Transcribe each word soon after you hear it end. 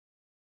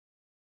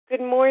Good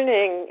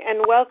morning,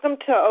 and welcome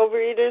to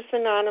Overeaters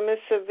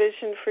Anonymous, a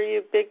Vision for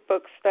You Big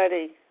Book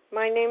Study.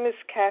 My name is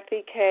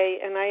Kathy Kay,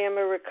 and I am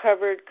a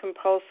recovered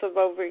compulsive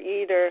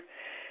overeater.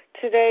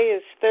 Today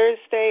is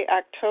Thursday,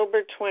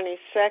 October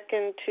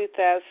 22nd,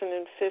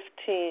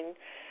 2015.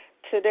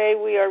 Today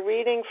we are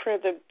reading for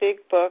the Big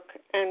Book,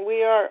 and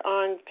we are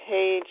on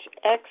page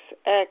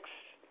XXIX,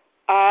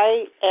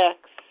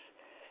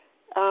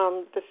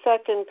 the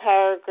second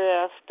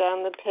paragraph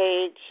down the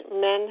page,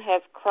 Men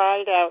Have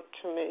Cried Out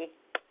to Me.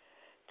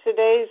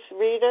 Today's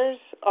readers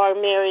are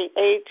Mary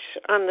H.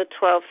 on the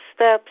 12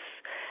 Steps,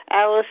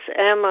 Alice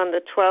M. on the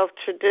 12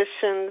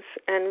 Traditions,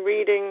 and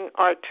reading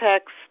our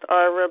text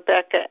are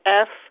Rebecca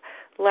F.,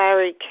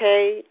 Larry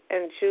K.,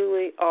 and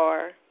Julie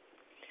R.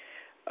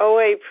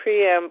 OA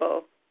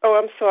Preamble.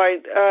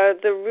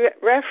 The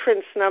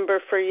reference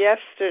number for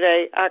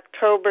yesterday,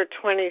 October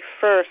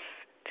 21st,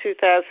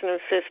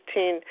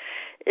 2015,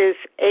 is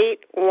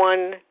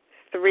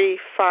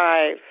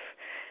 8135.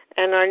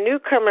 And our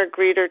newcomer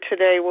greeter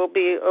today will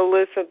be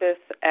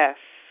Elizabeth S.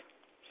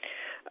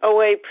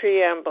 OA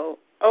Preamble.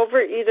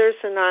 Overeaters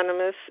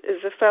Anonymous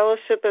is a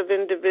fellowship of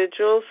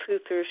individuals who,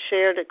 through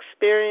shared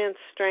experience,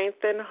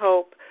 strength, and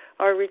hope,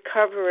 are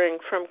recovering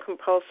from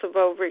compulsive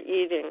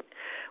overeating.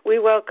 We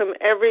welcome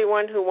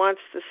everyone who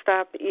wants to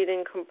stop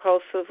eating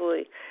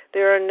compulsively.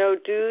 There are no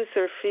dues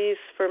or fees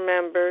for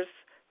members.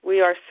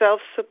 We are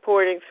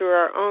self-supporting through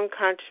our own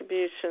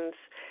contributions,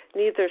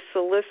 neither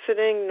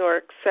soliciting nor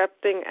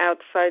accepting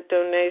outside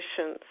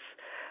donations.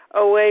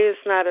 OA is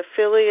not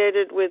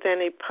affiliated with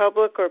any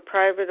public or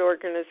private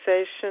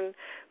organization,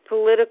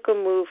 political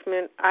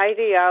movement,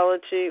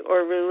 ideology,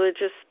 or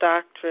religious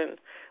doctrine.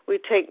 We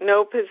take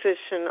no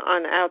position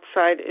on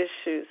outside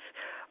issues.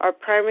 Our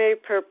primary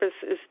purpose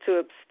is to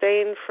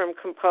abstain from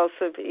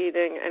compulsive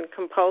eating and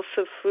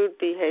compulsive food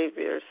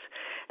behaviors,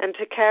 and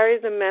to carry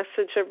the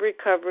message of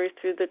recovery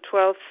through the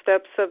 12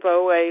 steps of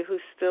OA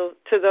to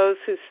those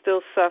who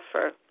still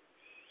suffer.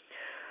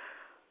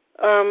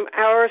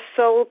 Our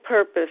sole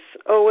purpose,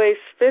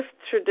 OA's fifth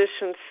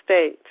tradition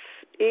states,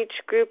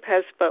 each group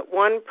has but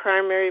one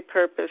primary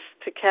purpose,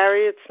 to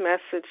carry its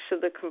message to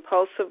the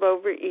compulsive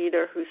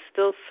overeater who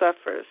still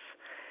suffers.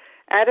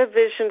 At a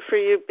Vision for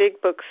You Big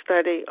Book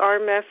Study, our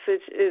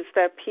message is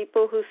that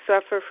people who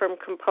suffer from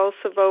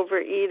compulsive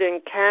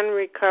overeating can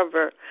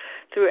recover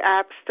through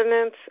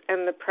abstinence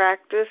and the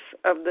practice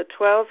of the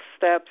 12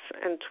 steps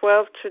and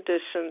 12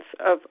 traditions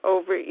of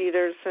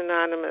Overeaters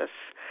Anonymous.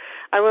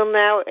 I will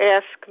now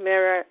ask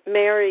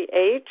Mary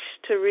H.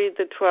 to read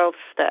the 12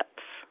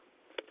 steps.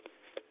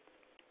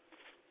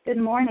 Good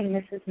morning,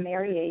 this is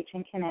Mary H.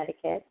 in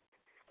Connecticut.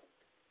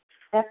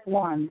 Step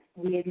 1,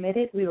 we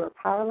admitted we were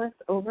powerless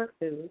over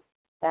food,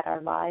 that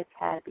our lives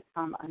had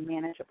become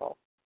unmanageable.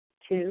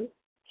 2,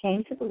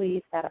 came to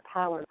believe that a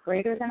power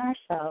greater than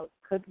ourselves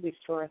could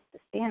restore us to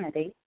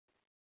sanity.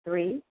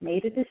 3,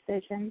 made a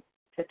decision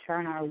to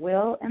turn our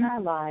will and our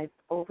lives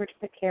over to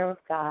the care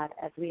of God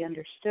as we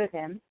understood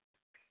Him.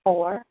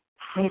 4,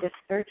 made a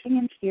searching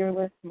and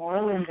fearless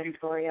moral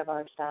inventory of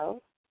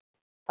ourselves.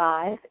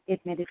 5,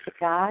 admitted to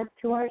God,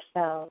 to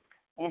ourselves,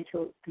 and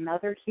to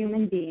another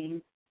human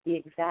being the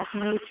exact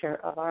nature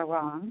of our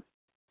wrongs.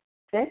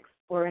 6,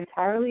 we're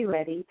entirely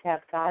ready to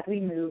have God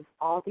remove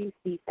all these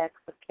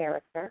defects of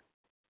character.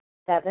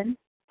 7,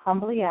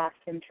 humbly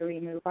asked Him to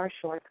remove our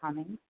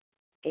shortcomings.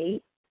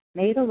 8,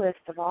 made a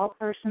list of all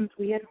persons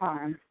we had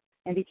harmed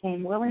and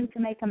became willing to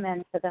make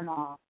amends to them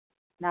all.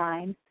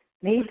 9,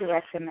 made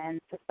direct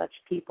amends to such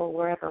people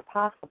wherever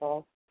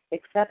possible,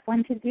 except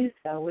when to do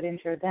so would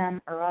injure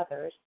them or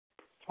others.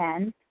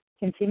 10,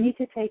 continued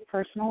to take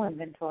personal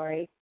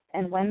inventory,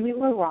 and when we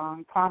were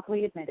wrong,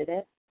 promptly admitted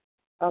it.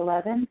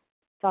 11,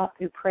 sought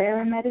through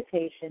prayer and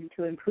meditation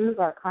to improve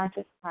our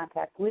conscious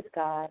contact with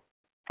God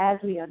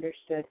as we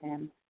understood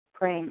Him,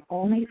 praying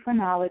only for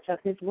knowledge of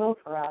His will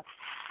for us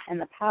and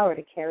the power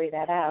to carry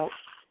that out.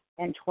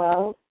 And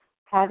 12,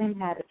 having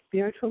had a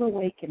spiritual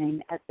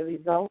awakening as a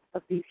result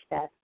of these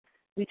steps,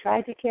 we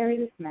tried to carry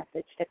this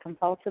message to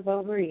compulsive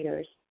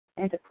overeaters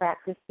and to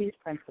practice these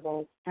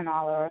principles in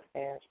all our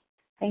affairs.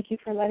 Thank you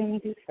for letting me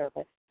do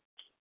service.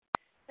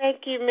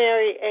 Thank you,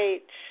 Mary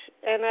H.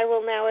 And I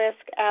will now ask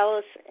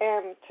Alice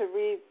M. to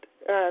read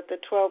the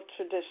 12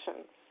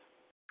 traditions.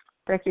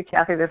 Thank you,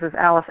 Kathy. This is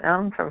Alice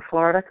M. from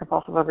Florida,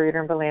 compulsive overeater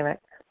and bulimic.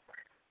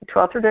 The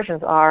 12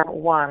 traditions are: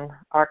 1,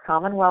 our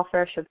common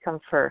welfare should come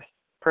first.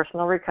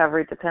 Personal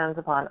recovery depends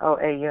upon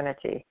OA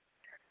unity.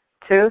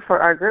 2, for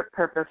our group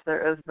purpose,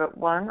 there is but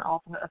one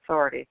ultimate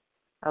authority,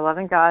 a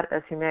loving God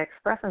as He may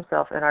express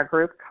Himself in our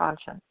group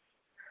conscience.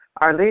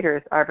 Our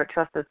leaders are but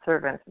trusted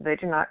servants. They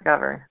do not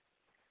govern.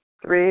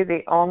 3,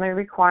 the only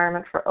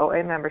requirement for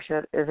OA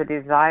membership is a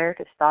desire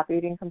to stop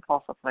eating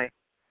compulsively.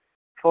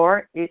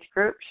 4, each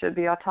group should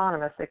be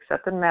autonomous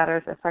except in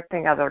matters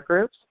affecting other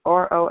groups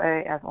or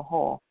OA as a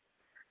whole.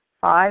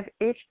 5,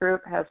 each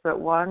group has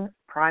but one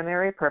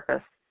primary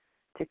purpose,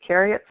 to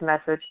carry its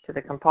message to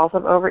the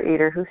compulsive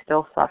overeater who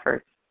still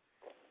suffers.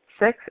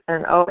 6,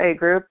 an OA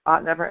group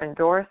ought never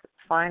endorse,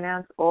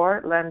 finance,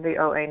 or lend the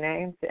OA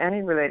name to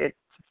any related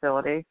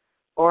facility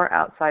or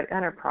outside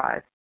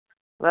enterprise,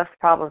 lest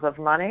problems of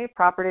money,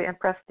 property, and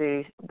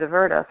prestige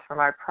divert us from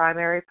our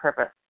primary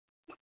purpose.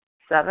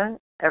 7.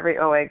 Every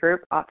OA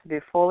group ought to be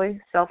fully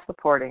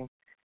self-supporting,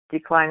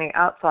 declining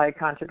outside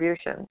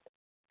contributions.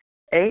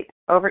 8.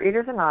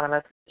 Overeaters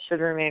Anonymous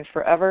should remain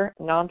forever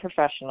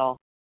non-professional,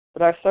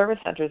 but our service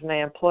centers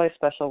may employ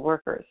special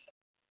workers.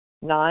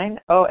 9.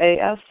 OA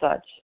as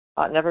such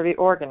ought never be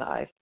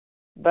organized,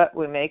 but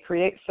we may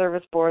create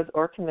service boards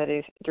or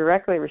committees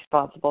directly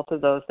responsible to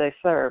those they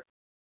serve.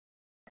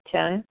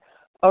 10.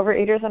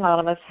 Overeaters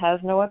Anonymous has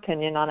no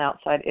opinion on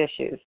outside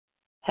issues.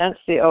 Hence,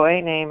 the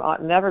OA name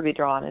ought never be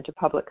drawn into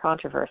public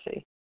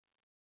controversy.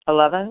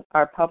 11.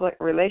 Our public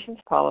relations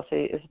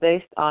policy is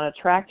based on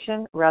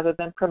attraction rather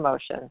than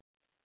promotion.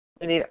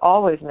 We need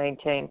always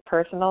maintain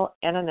personal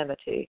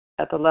anonymity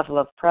at the level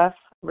of press,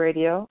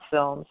 radio,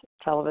 films,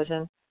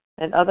 television,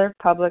 and other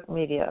public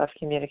media of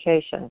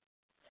communication.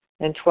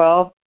 And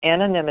 12.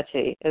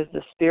 Anonymity is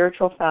the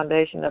spiritual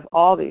foundation of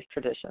all these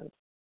traditions,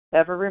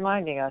 ever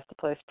reminding us to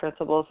place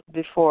principles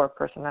before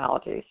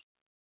personalities.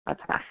 I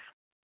pass.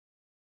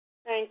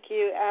 Thank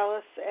you,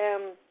 Alice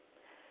M.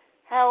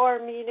 How our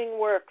meeting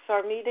works.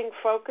 Our meeting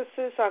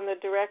focuses on the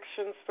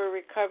directions for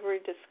recovery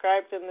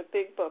described in the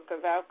Big Book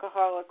of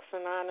Alcoholics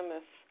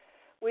Anonymous.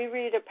 We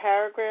read a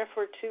paragraph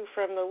or two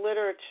from the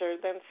literature,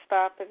 then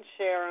stop and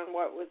share on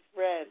what was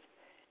read.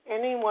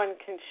 Anyone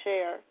can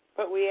share,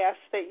 but we ask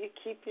that you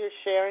keep your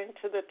sharing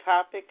to the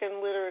topic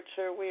and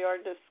literature we are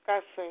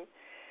discussing,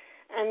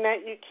 and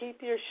that you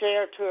keep your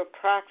share to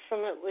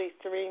approximately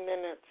 3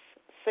 minutes.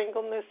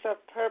 Singleness of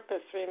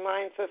purpose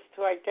reminds us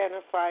to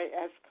identify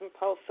as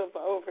compulsive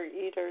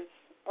overeaters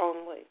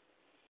only.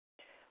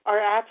 Our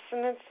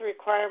abstinence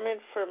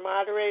requirement for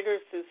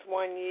moderators is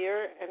 1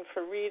 year, and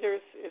for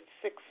readers it's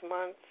 6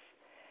 months.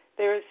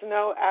 There is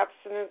no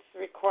abstinence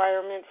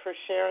requirement for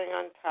sharing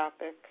on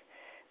topic.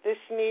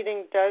 This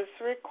meeting does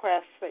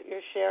request that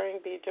your sharing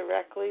be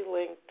directly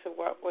linked to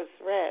what was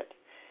read.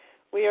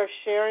 We are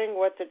sharing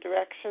what the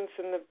directions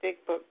in the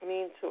Big Book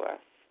mean to us.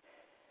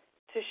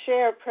 To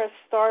share, press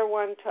star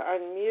 1 to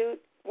unmute.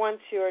 Once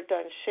you are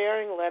done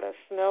sharing, let us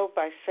know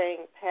by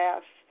saying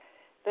pass.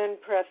 Then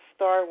press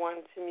star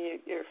 1 to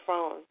mute your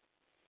phone.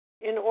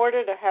 In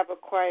order to have a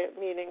quiet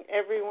meeting,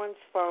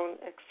 everyone's phone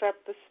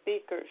except the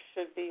speaker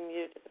should be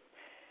muted.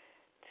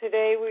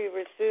 Today we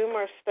resume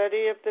our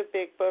study of the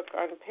Big Book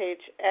on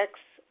page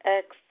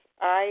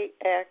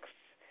XXIX,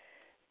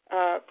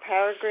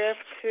 paragraph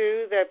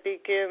 2 that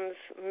begins,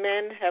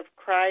 "Men have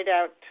cried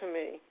out to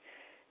me."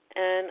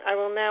 And I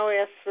will now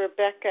ask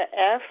Rebecca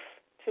F.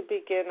 to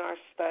begin our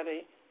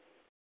study.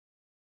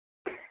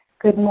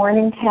 Good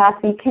morning,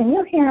 Kathy. Can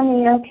you hear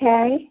me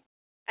okay?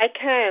 I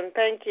can,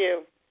 thank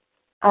you.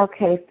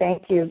 Okay,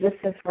 thank you. This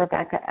is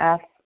Rebecca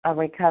F., a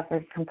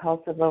recovered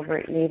compulsive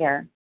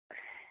overeater.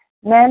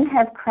 Men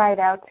have cried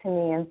out to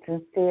me in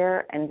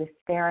sincere and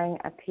despairing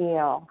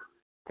appeal.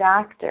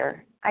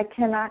 Doctor, I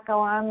cannot go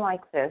on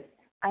like this.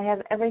 I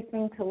have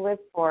everything to live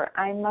for.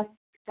 I must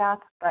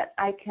stop, but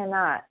I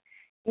cannot.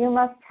 You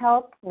must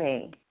help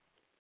me.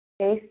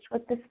 Faced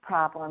with this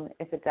problem,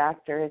 if a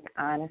doctor is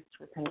honest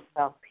with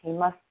himself, he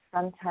must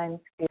sometimes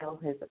feel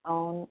his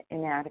own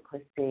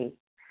inadequacy.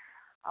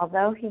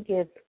 Although he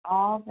gives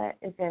all that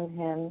is in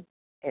him,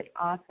 it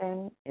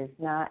often is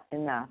not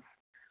enough.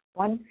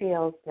 One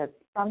feels that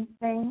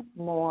something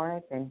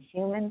more than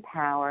human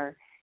power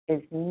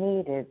is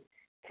needed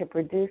to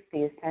produce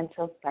the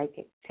essential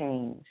psychic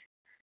change.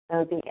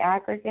 Though the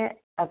aggregate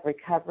of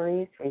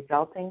recoveries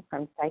resulting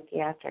from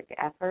psychiatric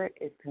effort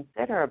is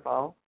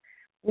considerable,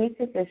 we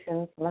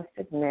physicians must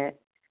admit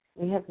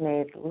we have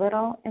made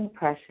little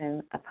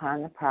impression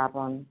upon the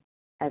problem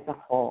as a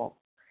whole.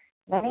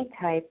 Many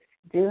types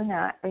do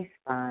not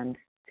respond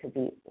to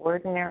the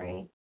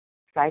ordinary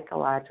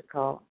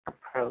psychological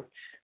approach.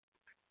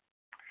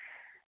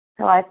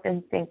 So I've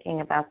been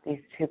thinking about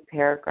these 2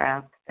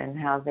 paragraphs and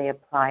how they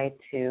apply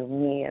to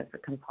me as a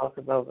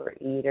compulsive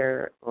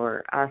overeater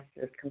or us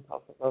as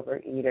compulsive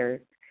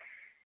overeaters.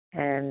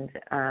 And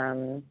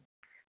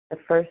the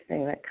first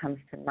thing that comes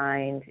to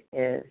mind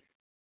is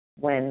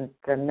when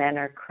the men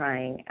are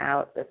crying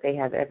out that they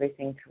have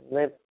everything to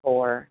live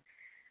for.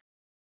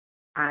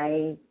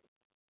 I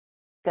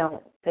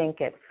don't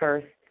think at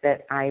first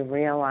that I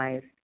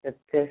realized that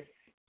this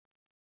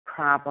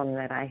problem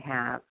that I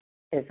have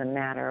is a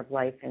matter of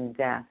life and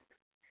death.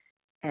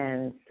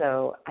 And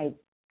so I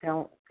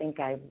don't think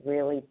I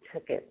really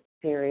took it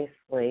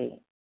seriously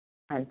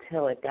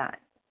until it got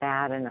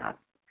bad enough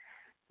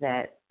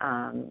that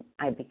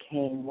I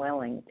became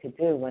willing to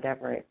do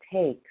whatever it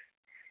takes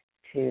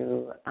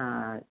to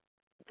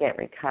get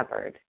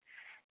recovered.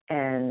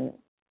 And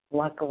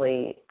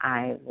luckily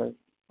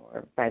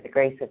or by the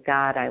grace of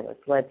God, I was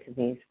led to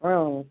these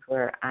rooms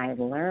where I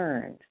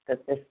learned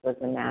that this was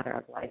a matter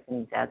of life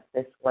and death.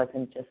 This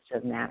wasn't just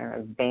a matter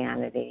of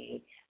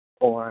vanity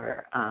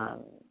or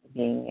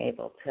being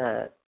able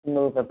to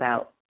move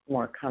about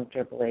more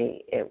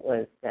comfortably. It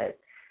was that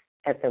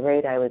at the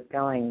rate I was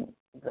going,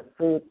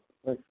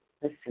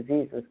 this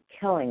disease was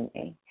killing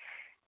me.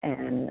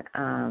 And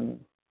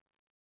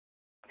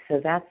so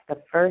that's the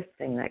first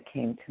thing that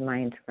came to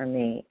mind for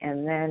me.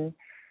 And then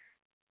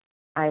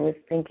I was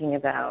thinking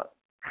about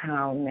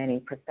how many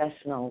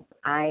professionals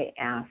I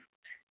asked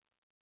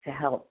to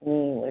help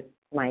me with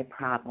my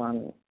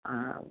problem,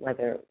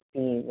 whether it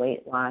be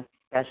weight loss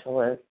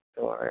specialists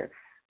or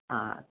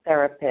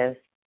therapists,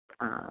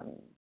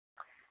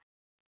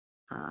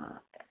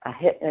 a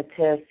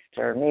hypnotist,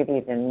 or maybe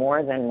even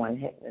more than one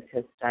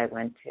hypnotist I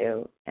went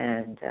to,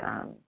 and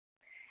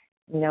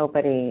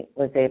nobody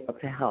was able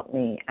to help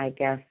me. I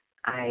guess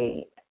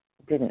I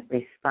didn't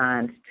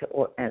respond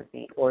to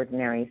the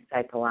ordinary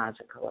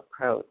psychological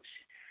approach,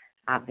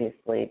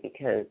 obviously,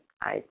 because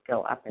I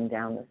go up and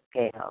down the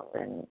scale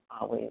and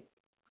always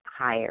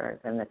higher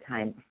than the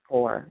time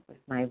before with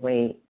my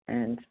weight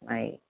and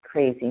my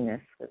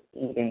craziness with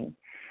eating.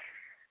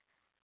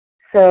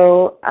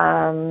 So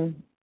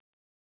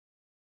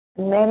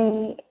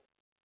many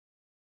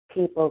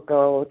people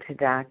go to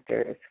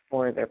doctors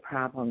for their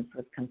problems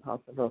with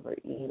compulsive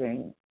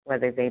overeating,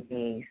 whether they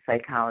be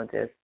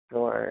psychologists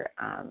or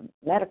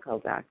medical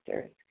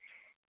doctors,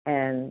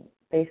 and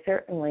they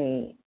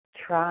certainly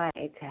try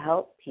to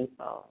help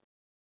people,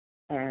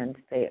 and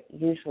they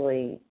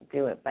usually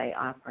do it by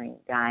offering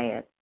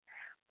diets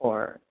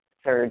or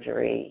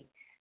surgery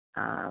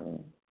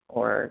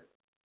or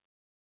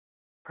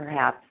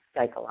perhaps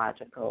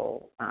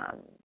psychological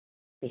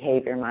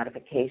behavior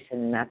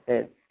modification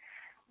methods,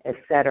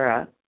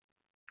 etc.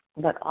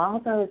 But all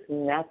those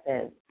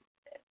methods,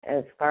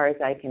 as far as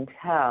I can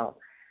tell,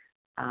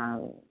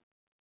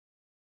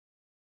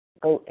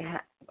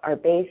 are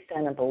based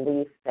on a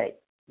belief that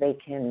they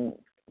can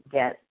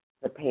get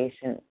the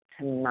patient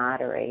to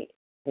moderate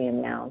the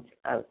amount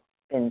of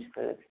binge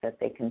foods that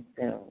they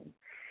consume.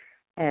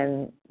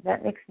 And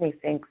that makes me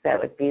think that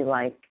would be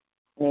like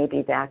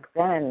maybe back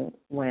then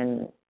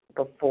when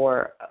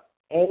before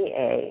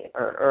AA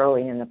or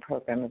early in the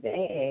program of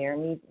AA, or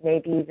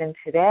maybe even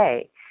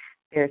today,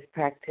 there's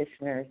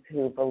practitioners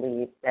who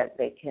believe that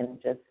they can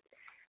just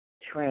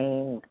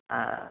train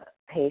a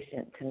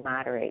patient to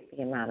moderate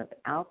the amount of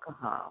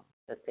alcohol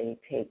that they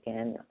take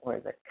in or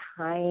the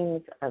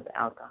kinds of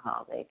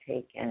alcohol they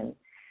take in,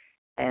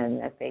 and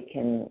that they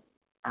can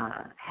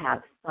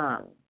have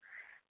some.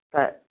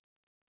 But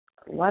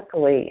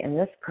luckily, in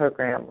this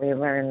program, we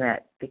learn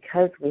that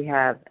because we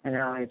have an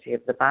allergy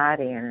of the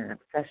body and an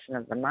obsession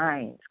of the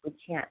mind, we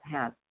can't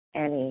have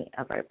any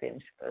of our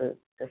binge foods,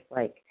 just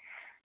like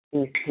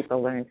these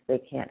people learned they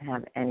can't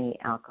have any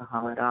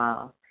alcohol at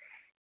all.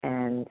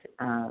 And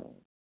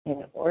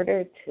in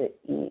order to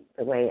eat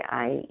the way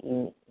I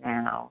eat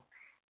now,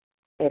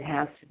 it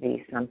has to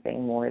be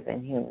something more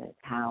than human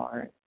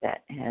power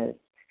that has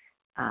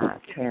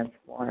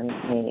transformed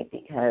me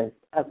because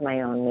of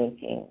my own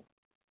making.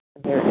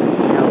 There is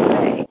no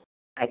way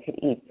I could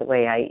eat the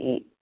way I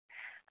eat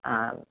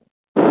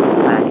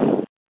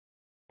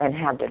and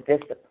have the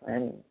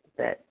discipline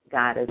that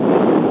God has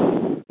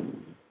given me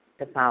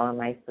to follow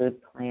my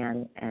food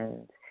plan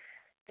and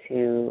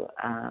to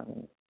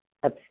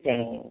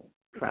abstain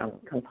from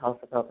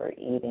compulsive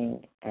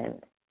overeating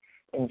and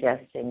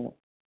ingesting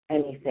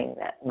anything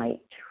that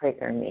might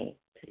trigger me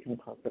to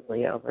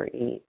compulsively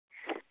overeat.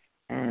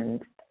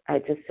 And I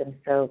just am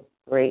so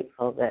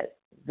grateful that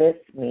this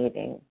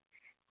meeting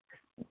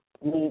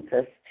leads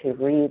us to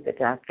read the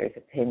doctor's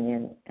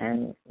opinion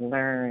and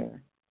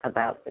learn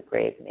about the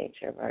grave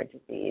nature of our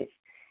disease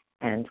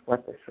and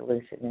what the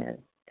solution is,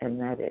 and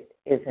that it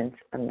isn't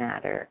a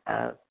matter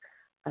of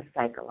a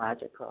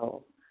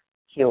psychological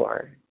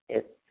cure.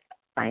 It's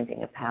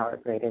finding a power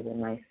greater than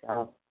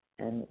myself,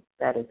 and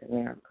that is a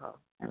miracle.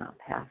 And I'll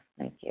pass.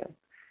 Thank you.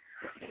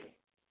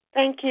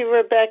 Thank you,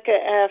 Rebecca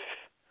F.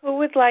 Who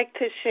would like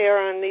to share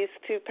on these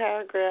two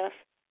paragraphs?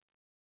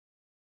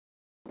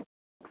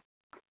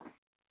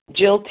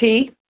 Jill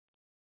T.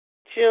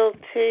 Jill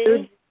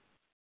T.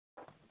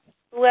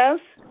 Who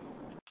else?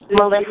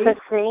 Melissa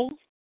C.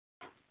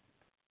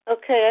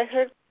 Okay, I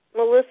heard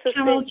Melissa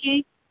Carol C.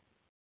 G.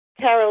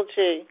 Carol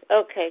G.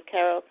 Okay,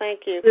 Carol,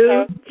 thank you. Sue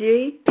Carol.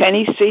 G.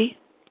 Penny C.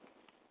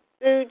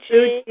 Sue G.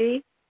 Sue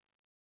G.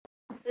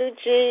 Sue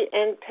G.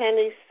 and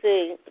Penny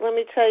C. Let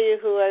me tell you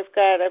who I've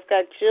got. I've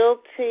got Jill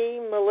T.,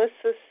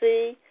 Melissa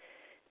C.,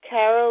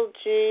 Carol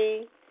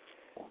G.,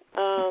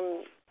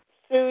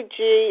 Sue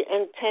G.,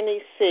 and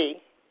Penny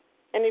C.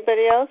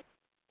 Anybody else?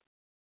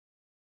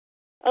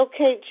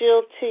 Okay,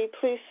 Jill T.,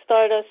 please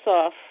start us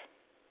off.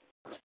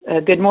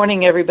 Good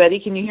morning, everybody.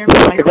 Can you hear me?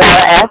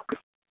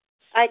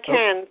 I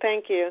can,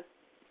 thank you.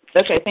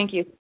 Okay, thank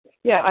you.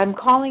 Yeah, I'm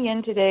calling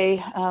in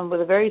today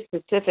with a very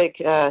specific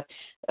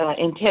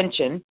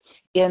intention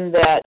in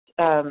that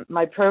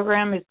my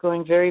program is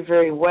going very,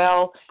 very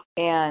well,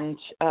 and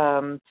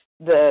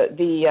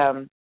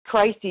the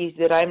crises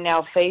that I'm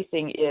now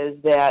facing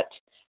is that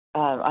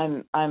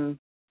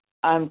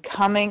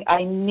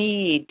I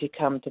need to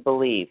come to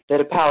believe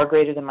that a power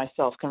greater than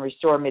myself can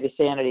restore me to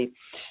sanity.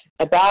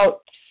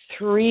 About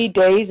 3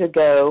 days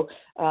ago,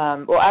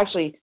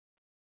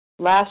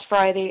 last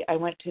Friday I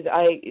went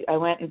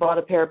and bought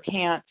a pair of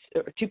pants,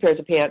 or 2 pairs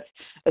of pants,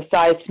 a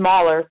size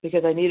smaller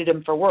because I needed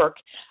them for work.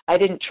 I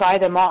didn't try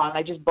them on.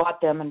 I just bought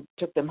them and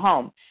took them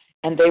home,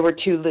 and they were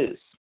too loose.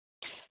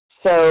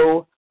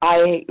 So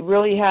I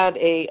really had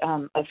a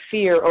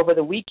fear over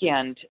the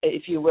weekend,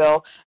 if you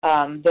will,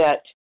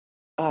 that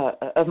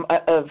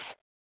of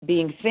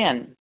being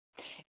thin.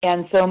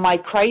 And so my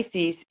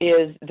crisis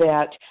is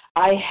that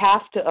I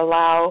have to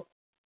allow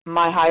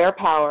my higher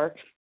power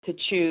to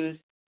choose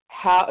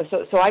how.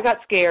 So I got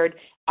scared.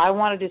 I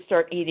wanted to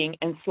start eating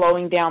and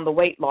slowing down the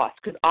weight loss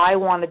because I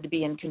wanted to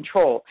be in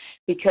control,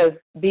 because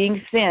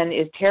being thin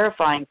is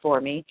terrifying for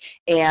me.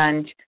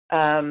 And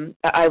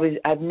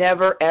I've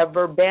never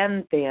ever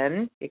been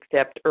thin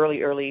except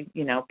early,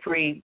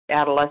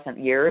 pre-adolescent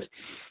years,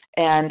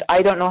 and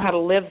I don't know how to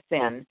live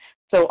thin.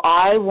 So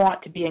I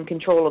want to be in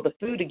control of the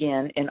food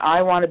again, and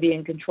I want to be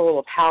in control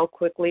of how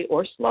quickly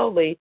or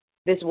slowly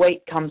this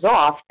weight comes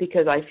off,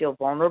 because I feel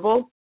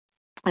vulnerable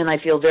and I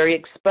feel very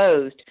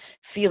exposed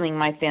feeling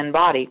my thin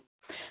body.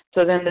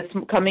 So then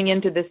coming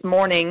into this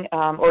morning,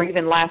 or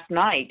even last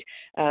night,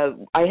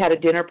 I had a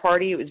dinner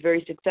party. It was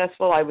very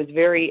successful. I was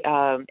very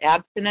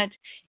abstinent,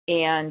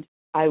 and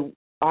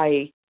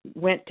I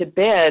went to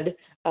bed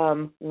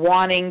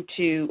wanting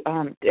to,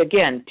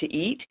 again, to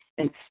eat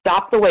and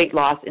stop the weight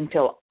loss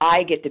until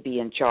I get to be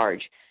in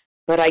charge.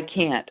 But I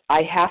can't.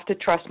 I have to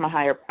trust my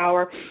higher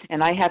power,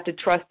 and I have to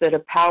trust that a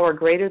power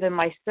greater than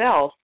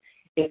myself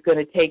is going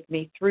to take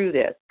me through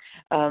this.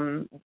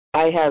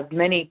 I have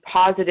many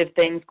positive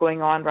things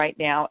going on right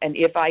now, and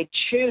if I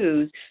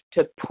choose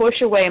to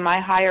push away my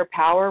higher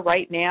power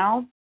right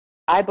now,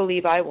 I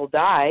believe I will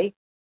die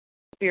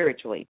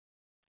spiritually.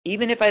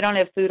 Even if I don't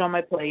have food on my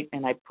plate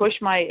and I push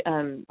my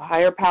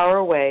higher power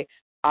away,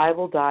 I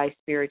will die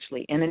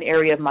spiritually in an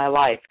area of my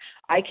life.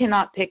 I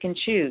cannot pick and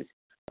choose.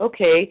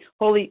 Okay,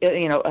 holy,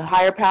 a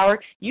higher power,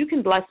 you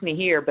can bless me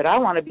here, but I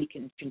want to be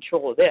in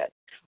control of this.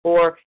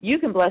 Or you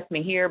can bless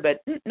me here,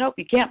 but nope,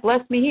 you can't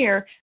bless me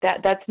here.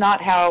 That's not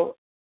how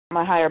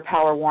my higher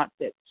power wants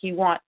it. He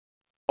wants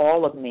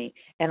all of me.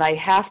 And I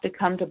have to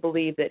come to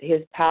believe that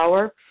his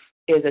power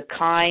is a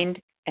kind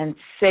and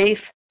safe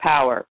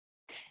power.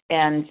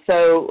 And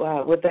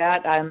so with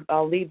that,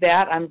 I'll leave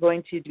that. I'm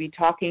going to be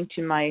talking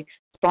to my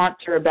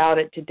sponsor about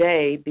it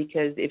today,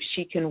 because if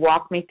she can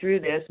walk me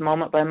through this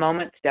moment by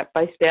moment, step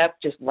by step,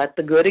 just let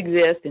the good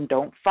exist and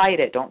don't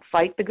fight it. Don't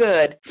fight the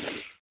good.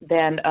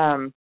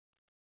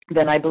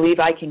 Then I believe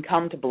I can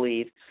come to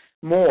believe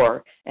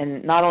more,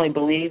 and not only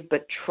believe,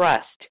 but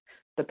trust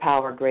the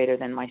power greater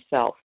than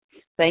myself.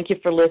 Thank you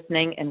for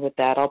listening, and with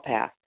that, I'll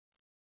pass.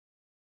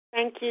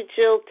 Thank you,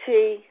 Jill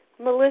T.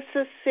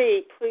 Melissa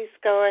C., please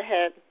go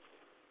ahead.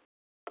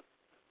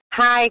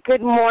 Hi,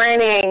 good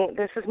morning.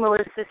 This is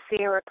Melissa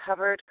C., a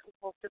recovered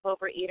compulsive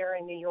overeater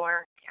in New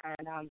York.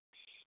 And,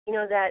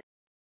 that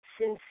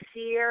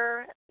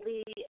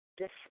sincerely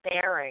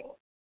despairing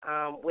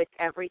with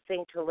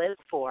everything to live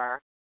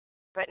for,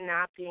 but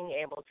not being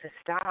able to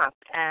stop.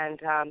 And,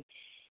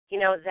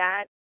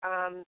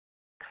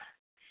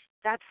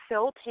 that's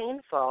so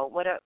painful.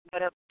 What a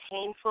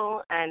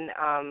painful and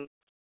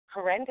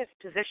horrendous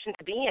position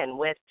to be in,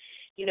 with,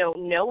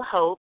 no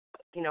hope,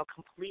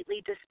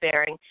 completely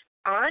despairing.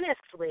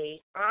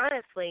 Honestly,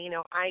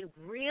 I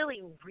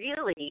really,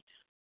 really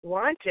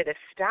wanted to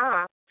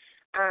stop,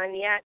 and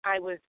yet I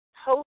was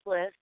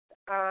hopeless,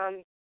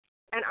 and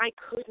I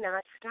could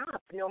not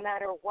stop, no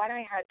matter what I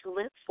had to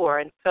live for.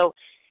 And so,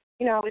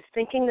 I was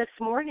thinking this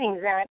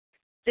morning that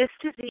this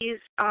disease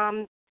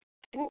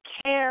didn't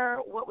care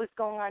what was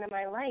going on in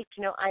my life.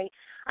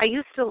 I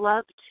used to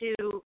love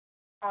to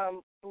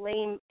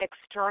blame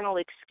external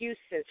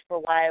excuses for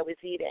why I was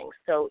eating.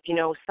 So,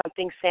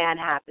 something sad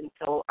happened,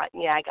 so,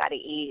 I got to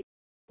eat.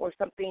 Or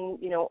something,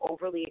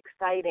 overly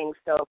exciting,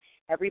 so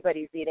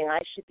everybody's eating, I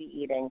should be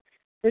eating.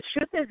 The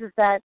truth is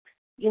that,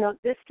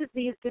 this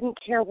disease didn't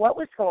care what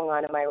was going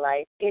on in my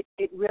life. It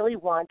really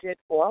wanted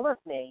all of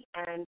me.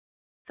 And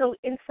so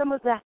in some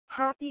of the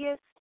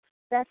happiest,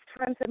 best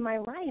times in my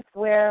life,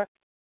 where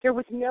there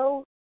was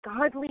no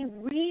godly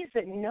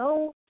reason,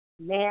 no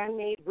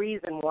man-made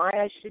reason why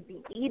I should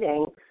be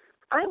eating,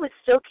 I was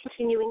still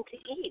continuing to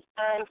eat.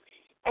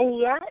 And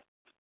yet,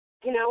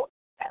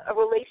 a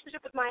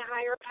relationship with my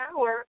higher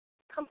power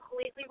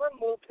completely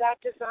removed that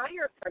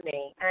desire for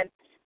me. And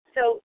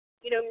so,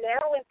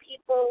 now when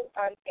people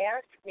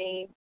ask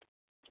me,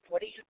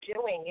 what are you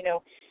doing?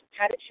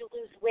 How did you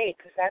lose weight?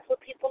 Because that's what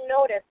people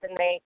notice, and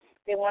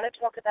they want to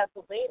talk about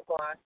the weight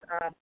loss.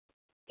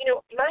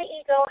 My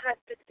ego has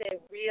to stay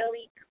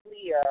really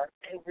clear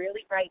and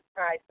really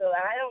right-sized, so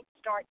that I don't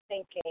start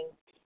thinking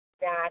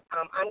that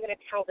I'm going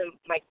to tell them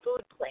my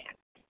food plan.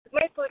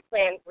 My food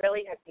plan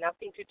really has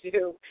nothing to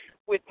do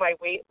with my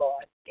weight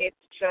loss. It's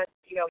just,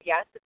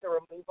 yes, it's the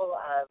removal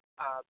of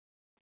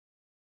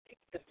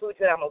the foods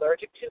that I'm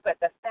allergic to, but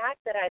the fact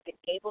that I've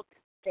been able to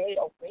stay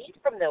away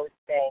from those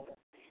things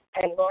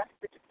and lost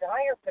the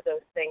desire for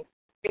those things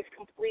is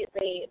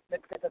completely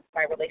because of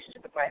my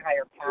relationship with my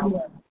higher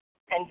power.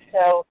 And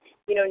so,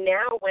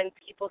 now when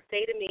people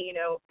say to me,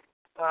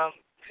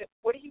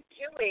 what are you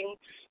doing?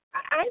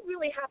 I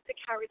really have to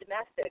carry the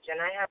message, and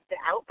I have to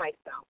out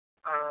myself.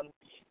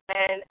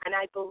 And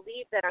I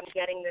believe that I'm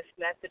getting this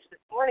message this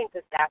morning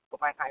because that's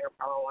what my higher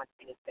power wants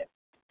me to do.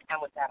 And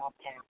with that, I'll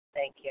pass.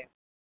 Thank you.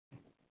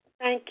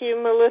 Thank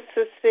you,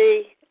 Melissa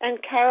C. And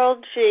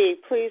Carol G.,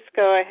 please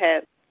go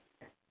ahead.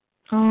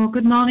 Oh,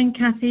 good morning,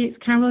 Kathy. It's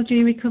Carol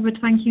G. Recovered.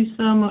 Thank you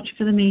so much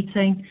for the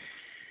meeting.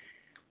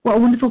 What a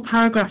wonderful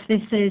paragraph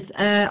this is.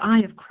 I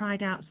have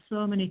cried out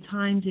so many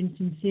times in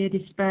sincere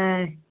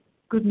despair.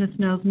 Goodness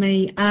knows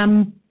me.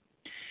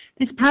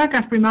 This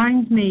paragraph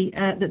reminds me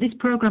that this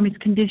program is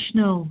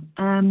conditional.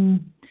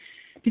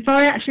 Before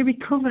I actually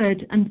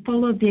recovered and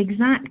followed the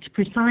exact,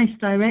 precise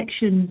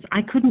directions,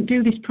 I couldn't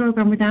do this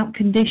program without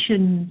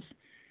conditions.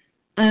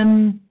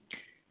 And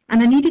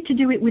I needed to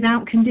do it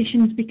without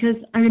conditions because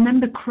I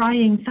remember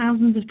crying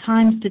thousands of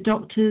times to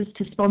doctors,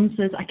 to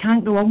sponsors, I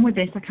can't go on with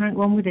this,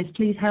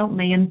 please help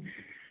me. And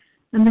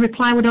the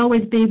reply would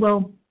always be,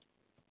 well,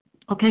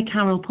 okay,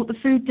 Carol, put the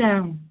food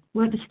down,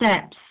 work the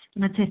steps.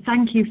 And I'd say,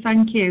 thank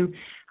you.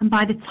 And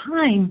by the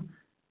time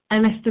I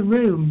left the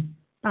room,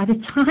 by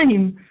the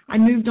time I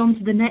moved on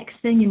to the next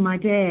thing in my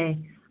day,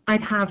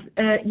 I'd have,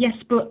 yes,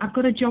 but I've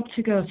got a job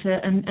to go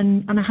to,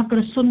 and I have got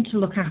a son to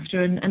look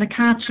after, and a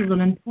car to run,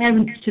 and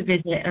parents to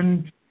visit,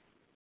 and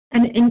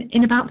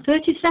in about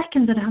 30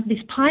 seconds I'd have this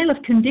pile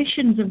of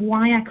conditions of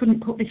why I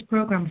couldn't put this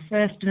program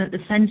first and at the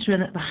centre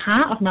and at the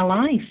heart of my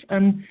life.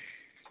 And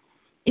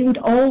it would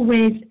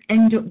always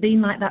end up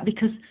being like that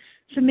because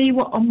for me,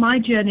 on my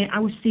journey, I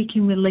was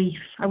seeking relief.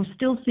 I was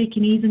still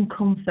seeking ease and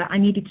comfort. I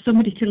needed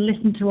somebody to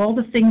listen to all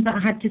the things that I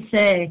had to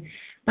say,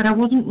 but I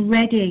wasn't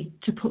ready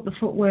to put the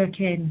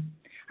footwork in.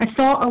 I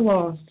thought I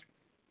was.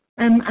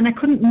 And I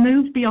couldn't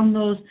move beyond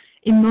those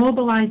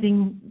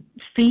immobilizing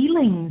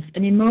feelings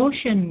and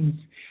emotions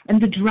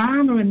and the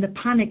drama and the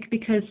panic,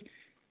 because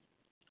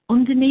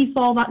underneath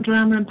all that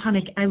drama and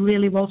panic, I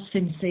really was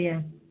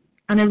sincere.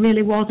 And I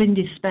really was in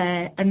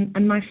despair.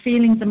 And my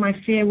feelings and my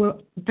fear were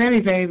very,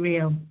 very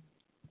real.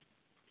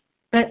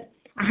 But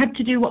I had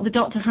to do what the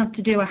doctor had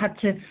to do. I had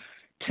to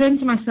turn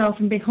to myself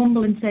and be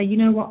humble and say, you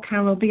know what,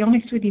 Carol, be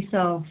honest with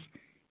yourself.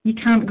 You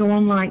can't go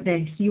on like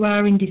this. You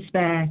are in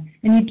despair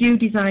and you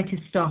do desire to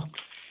stop.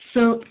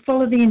 So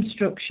follow the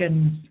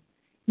instructions,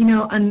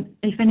 and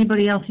if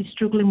anybody else is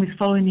struggling with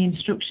following the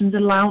instructions,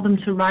 allow them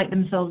to write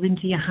themselves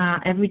into your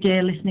heart every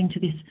day listening to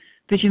this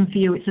Vision for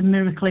You. It's a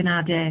miracle in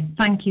our day.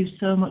 Thank you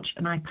so much,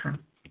 and I pass.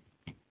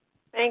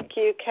 Thank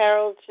you,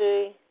 Carol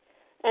G.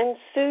 And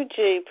Sue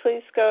G.,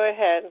 please go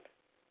ahead.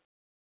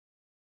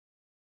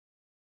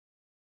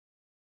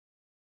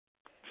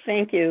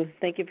 Thank you.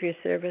 Thank you for your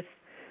service.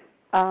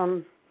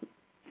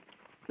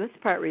 This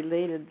part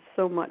related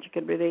so much,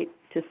 could relate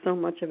to so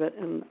much of it,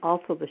 and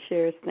also the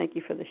shares. Thank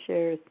you for the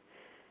shares.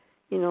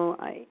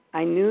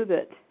 I knew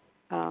that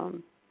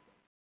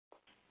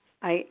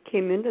I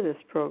came into this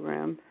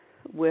program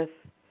with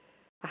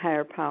a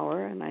higher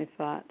power, and I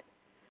thought,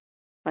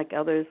 like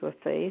others with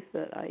faith,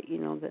 that it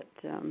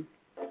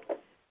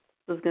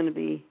was going to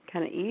be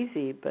kind of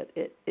easy, but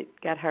it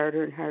got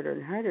harder and harder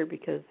and harder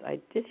because I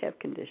did have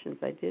conditions.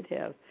 I did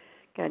have,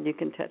 God, you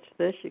can touch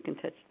this, you can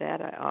touch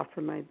that. I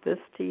offer my this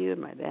to you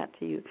and my that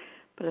to you.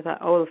 But I thought,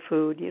 the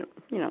food, you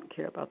don't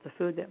care about the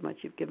food that much.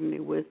 You've given me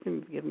wisdom,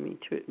 you've given me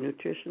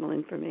nutritional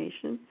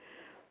information,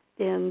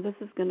 and this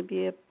is going to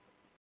be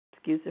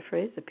excuse the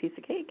phrase, a piece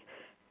of cake.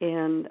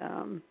 And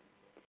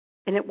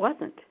it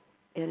wasn't.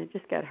 And it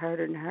just got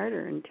harder and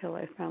harder until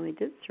I finally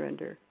did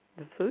surrender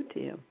the food to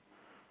him.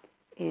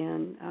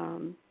 And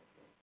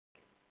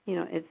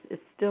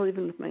it's still,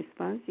 even with my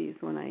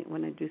sponsees, when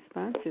I do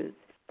sponsors,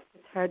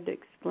 it's hard to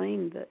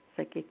explain the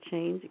psychic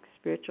change,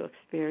 spiritual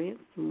experience,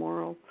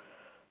 moral.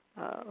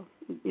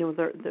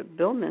 The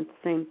bill meant the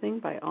same thing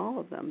by all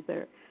of them.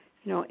 They're,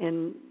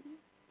 and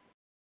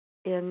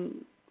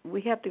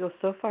we have to go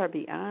so far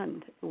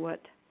beyond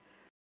what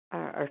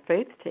our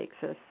faith takes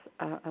us,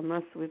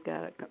 unless we've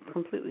got a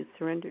completely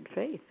surrendered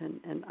faith,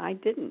 and I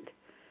didn't.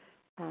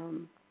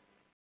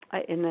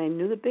 I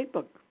knew the big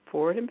book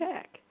forward and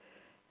back.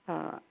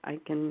 I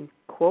can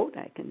quote.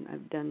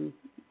 I've done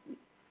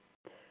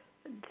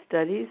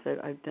studies.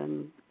 I've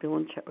done Bill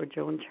and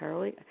Joe and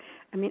Charlie.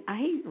 I mean,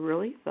 I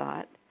really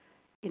thought,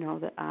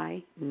 that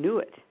I knew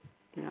it.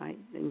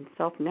 And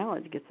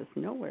self-knowledge gets us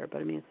nowhere.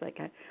 But I mean, it's like,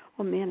 I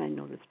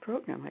know this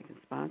program. I can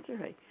sponsor.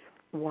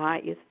 Why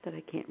is it that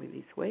I can't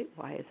release weight?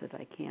 Why is it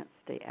I can't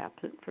stay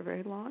absent for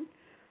very long?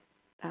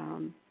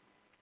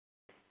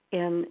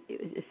 And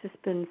it's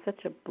just been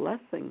such a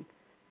blessing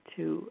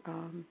to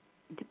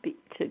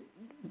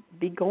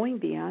be going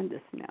beyond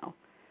this now,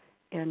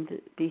 and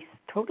to be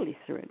totally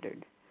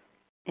surrendered,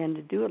 and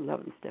to do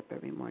 11 step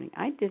every morning.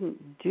 I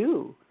didn't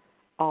do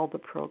all the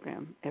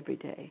program every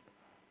day.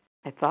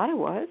 I thought I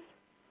was,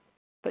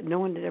 but no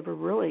one had ever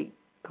really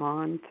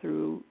gone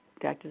through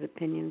Doctor's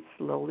Opinion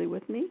slowly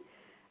with me.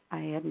 I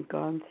hadn't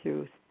gone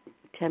through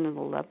 10 and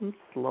 11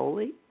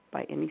 slowly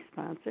by any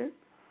sponsor.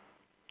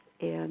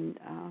 And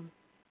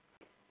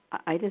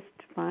I just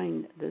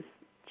find this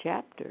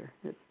chapter,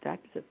 this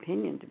Doctor's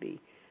Opinion, to be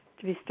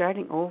to be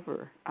starting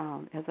over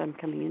as I'm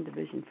coming into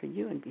Vision for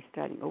You and be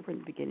starting over in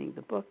the beginning of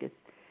the book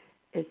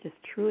is just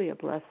truly a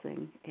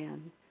blessing.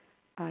 And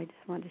I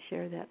just wanted to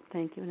share that.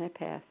 Thank you, and I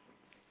pass.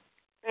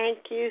 Thank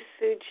you,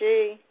 Sue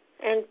G.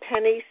 And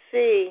Penny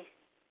C.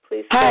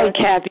 Please. Hi,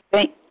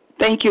 Kathy.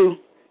 Thank you.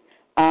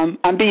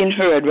 I'm being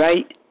heard,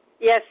 right?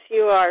 Yes,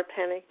 you are,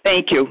 Penny.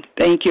 Thank you.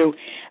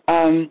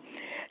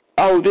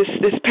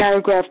 This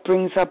paragraph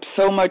brings up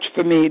so much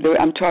for me.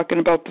 I'm talking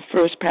about the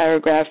first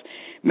paragraph.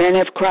 Men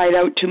have cried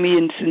out to me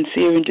in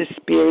sincere and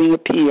despairing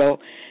appeal.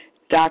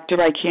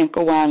 Doctor, I can't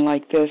go on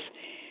like this.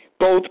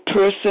 Both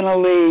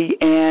personally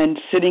and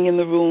sitting in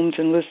the rooms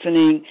and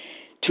listening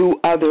to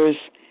others,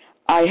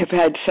 I have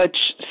had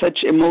such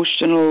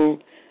emotional.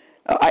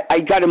 I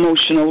got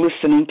emotional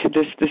listening to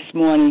this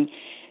morning.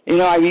 You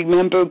know, I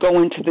remember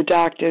going to the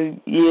doctor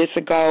years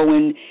ago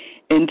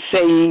and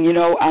saying, you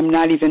know, I'm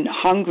not even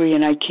hungry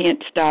and I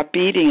can't stop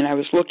eating, and I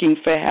was looking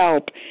for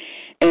help.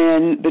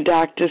 And the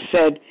doctor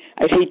said,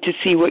 I'd hate to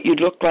see what you'd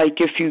look like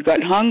if you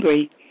got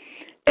hungry.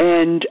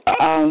 And,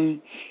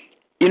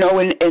 you know,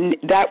 and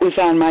that was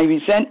on my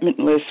resentment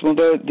list. Well,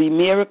 the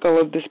miracle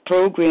of this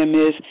program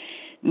is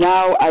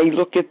now I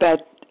look at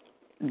that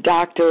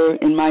doctor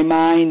in my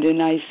mind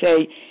and I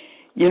say,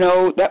 you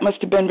know, that must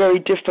have been very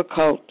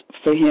difficult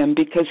for him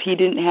because he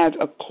didn't have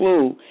a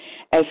clue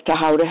as to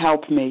how to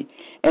help me.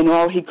 And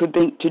all he could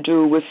think to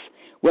do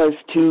was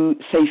to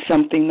say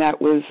something that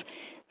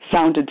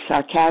sounded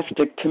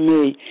sarcastic to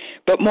me.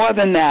 But more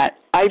than that,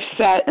 I've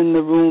sat in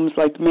the rooms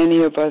like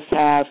many of us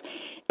have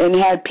and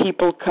had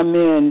people come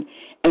in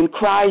and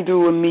cry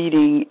through a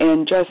meeting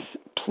and just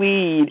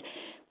plead,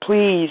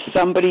 please,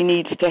 somebody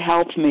needs to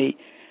help me.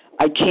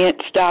 I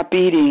can't stop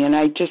eating and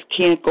I just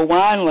can't go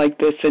on like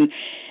this. And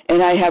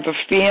I have a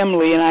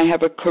family and I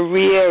have a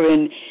career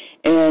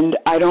and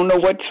I don't know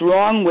what's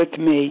wrong with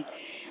me.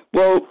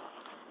 Well,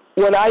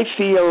 what I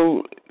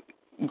feel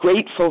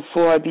grateful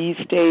for these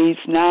days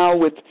now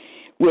with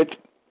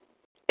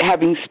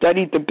having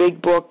studied the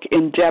big book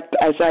in depth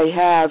as I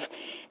have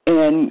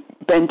and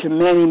been to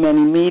many, many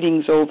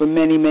meetings over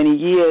many, many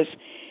years,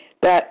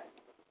 that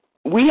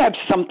we have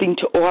something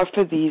to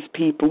offer these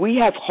people. We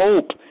have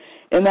hope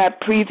in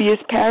that previous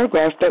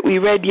paragraph that we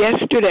read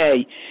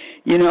yesterday,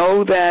 you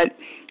know, that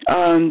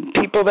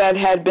people that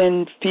had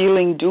been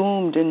feeling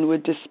doomed and were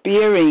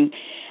despairing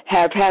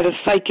have had a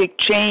psychic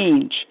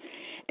change.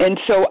 And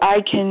so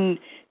I can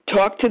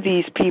talk to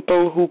these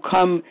people who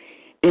come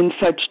in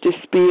such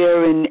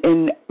despair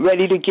and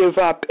ready to give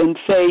up and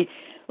say,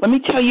 let me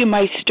tell you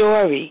my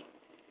story.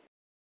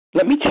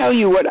 Let me tell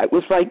you what it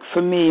was like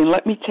for me, and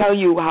let me tell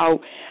you how,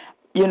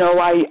 you know,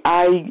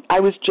 I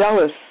was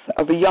jealous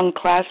of a young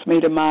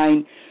classmate of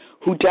mine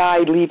who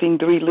died leaving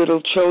 3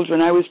 little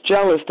children. I was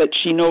jealous that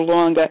she no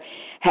longer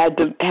had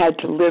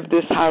to live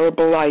this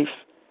horrible life.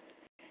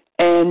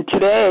 And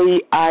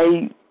today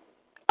I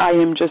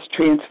am just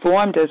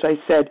transformed, as I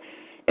said,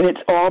 and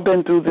it's all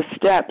been through the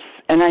steps,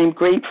 and I am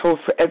grateful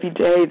for every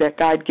day that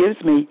God gives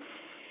me.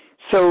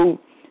 So,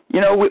 you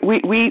know,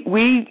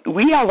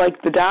 we are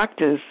like the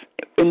doctors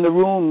in the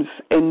rooms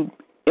and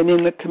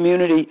in the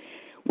community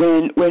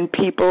when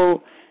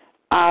people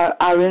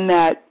are in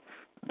that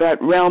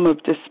realm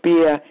of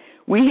despair.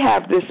 We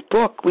have this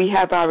book, we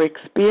have our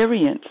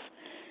experience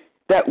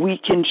that we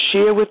can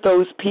share with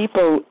those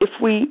people if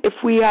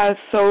we are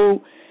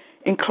so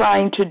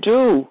inclined to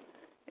do.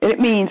 It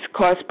means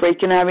cost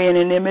breaking our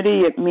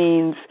anonymity. It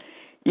means,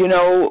 you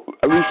know,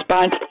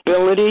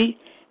 responsibility.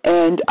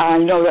 And I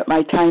know that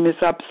my time is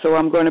up, so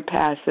I'm going to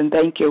pass. And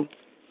thank you.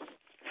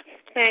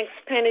 Thanks,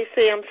 Penny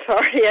C. I'm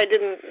sorry I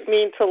didn't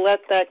mean to let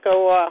that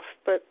go off,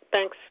 but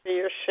thanks for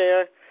your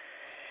share.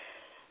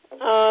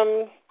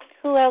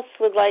 Who else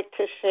would like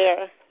to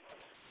share?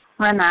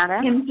 Renata.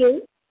 Kim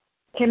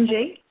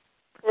G.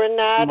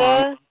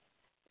 Renata.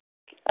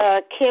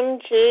 Kim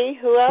G.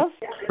 Who else?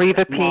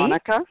 Reva P.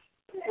 Monica.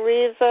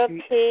 Reva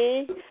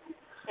P.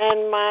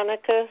 And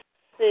Monica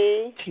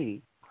C.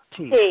 T.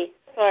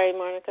 Sorry,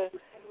 Monica.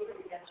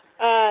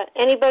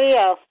 Anybody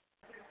else?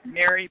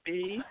 Mary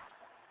B.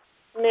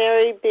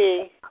 Mary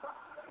B.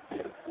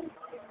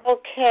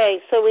 Okay,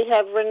 so we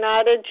have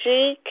Renata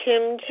G.,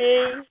 Kim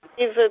G.,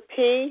 Eva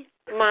P.,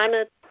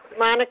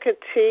 Monica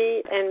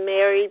T., and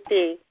Mary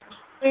B.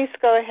 Please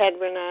go ahead,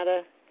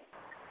 Renata.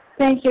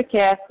 Thank you,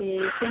 Kathy.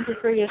 Thank you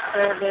for your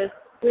service.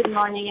 Good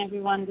morning,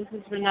 everyone. This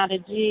is Renata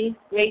G.,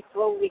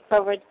 grateful,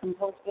 recovered,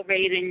 compulsive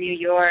overeater in New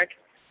York.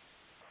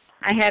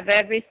 I have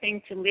everything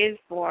to live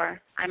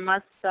for. I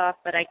must stop,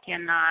 but I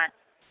cannot.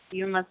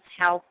 You must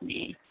help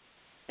me.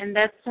 And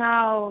that's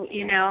how,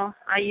 you know,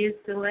 I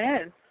used to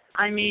live.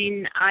 I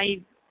mean, I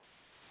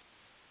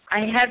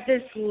had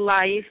this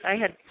life. I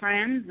had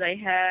friends. I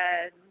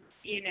had,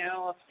 you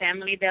know, a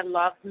family that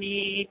loved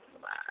me,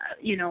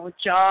 you know, a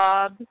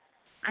job.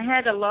 I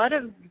had a lot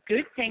of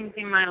good things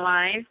in my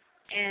life,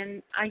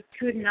 and I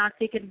could not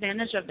take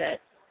advantage of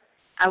it.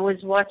 I was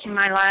watching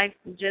my life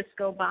just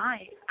go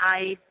by.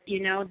 You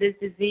know, this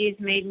disease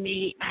made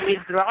me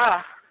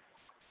withdraw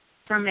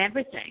from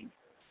everything.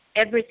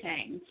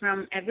 everything,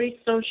 from every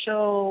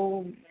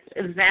social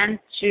event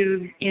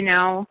to,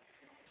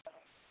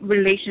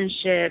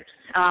 relationships,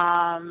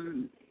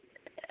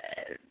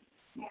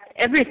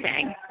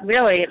 everything,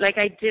 really. Like,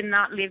 I did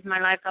not live my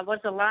life. I was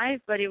alive,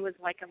 but it was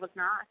like I was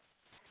not.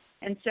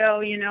 And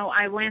so,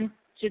 I went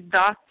to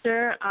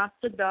doctor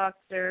after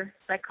doctor,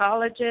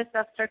 psychologist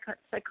after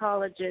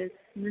psychologist,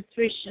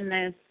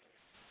 nutritionist,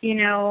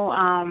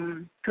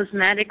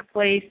 cosmetic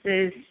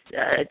places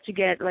to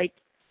get, like,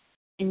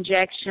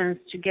 injections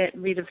to get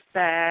rid of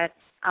fat,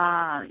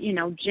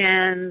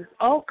 gems,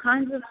 all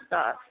kinds of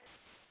stuff.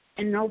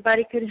 And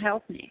nobody could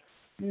help me.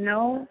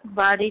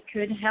 Nobody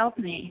could help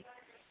me.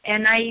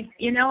 And I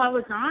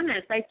was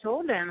honest. I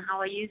told them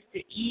how I used to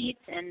eat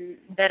and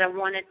that I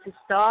wanted to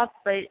stop,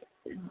 but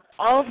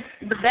all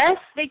the best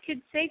they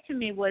could say to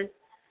me was,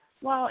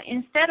 well,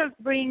 instead of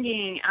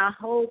bringing a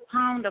whole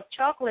pound of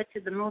chocolate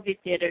to the movie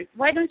theater,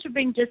 why don't you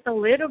bring just a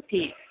little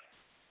piece?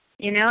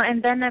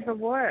 And that never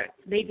worked.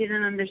 They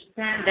didn't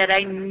understand that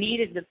I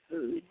needed the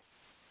food.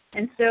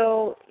 And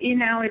so,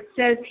 it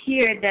says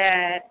here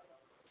that,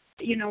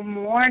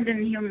 more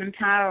than human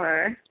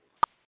power,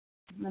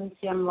 let me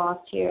see, I'm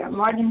lost here.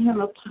 More than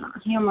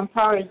human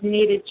power is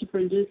needed to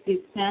produce the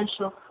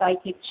essential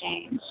psychic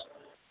change.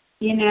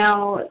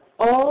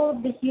 All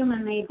the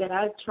human aid that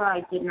I've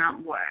tried did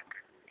not work.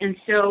 And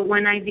so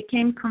when I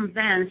became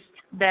convinced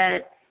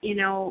that,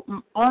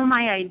 all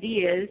my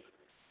ideas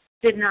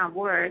did not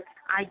work,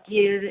 I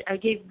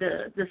gave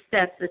the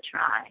steps a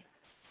try.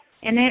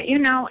 And,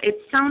 it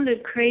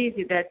sounded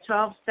crazy that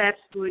 12 steps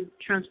would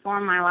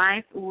transform my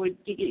life, would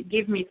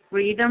give me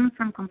freedom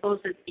from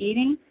compulsive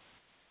eating,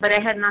 but I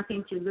had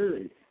nothing to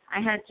lose. I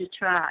had to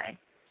try.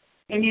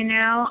 And,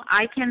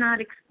 I cannot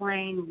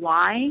explain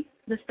why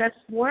the steps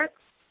work,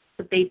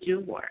 but they do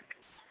work.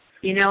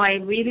 I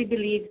really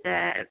believe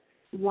that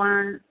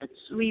once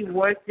we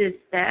work this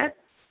step,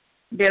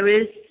 there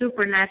is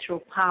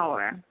supernatural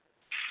power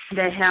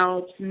that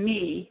helps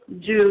me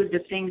do the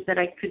things that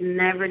I could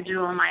never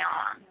do on my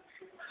own.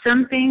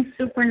 Something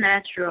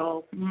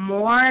supernatural,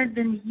 more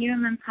than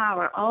human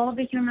power, all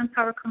the human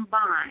power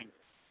combined,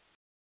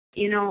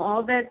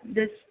 all that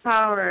this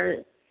power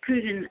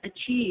couldn't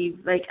achieve,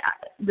 like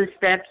the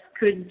steps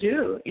could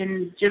do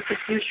in just a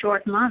few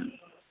short months.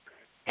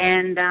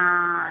 And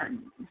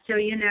so,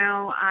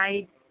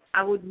 I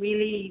would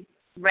really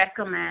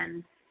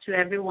recommend to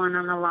everyone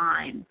on the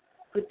line,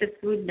 put the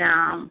food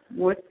down,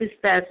 work the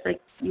steps,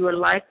 like your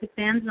life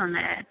depends on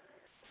it.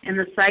 And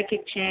the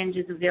psychic change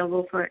is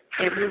available for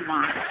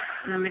everyone.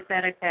 And I'm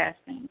ecstatic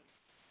passing.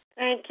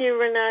 Thank you,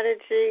 Renata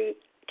G.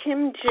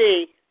 Kim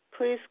G.,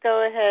 please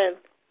go ahead.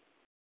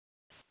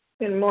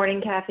 Good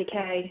morning, Kathy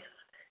K.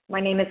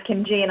 My name is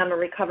Kim G., and I'm a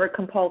recovered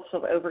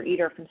compulsive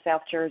overeater from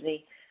South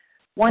Jersey.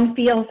 One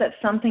feels that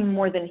something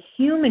more than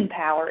human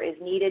power is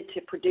needed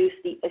to produce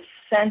the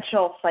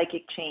essential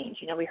psychic change.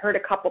 We heard a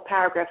couple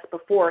paragraphs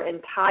before,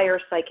 entire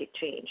psychic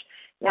change.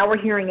 Now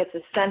we're hearing it's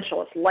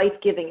essential, it's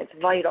life-giving, it's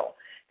vital.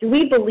 Do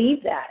we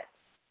believe that?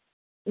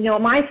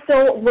 Am I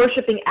still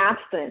worshiping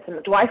abstinence?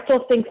 And do I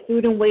still think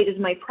food and weight is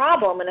my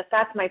problem? And if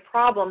that's my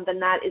problem, then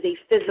that is a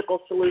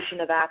physical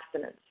solution of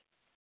abstinence.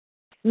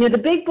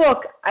 The big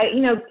book,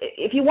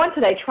 if you want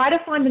today, try to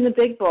find in the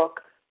big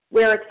book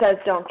where it says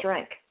don't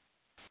drink.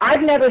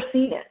 I've never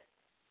seen it.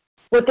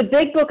 What the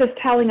big book is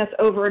telling us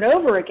over and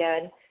over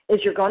again is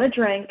you're going to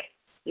drink,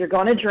 you're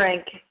going to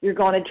drink, you're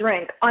going to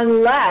drink,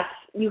 unless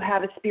you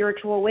have a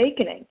spiritual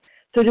awakening.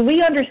 So do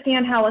we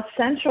understand how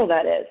essential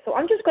that is? So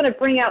I'm just going to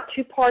bring out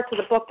two parts of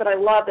the book that I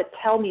love that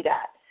tell me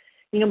that.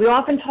 We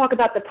often talk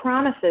about the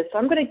promises, so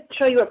I'm going to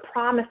show you a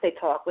promise they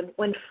talk.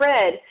 When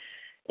Fred,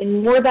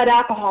 in More About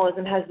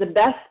Alcoholism, has the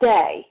best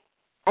day,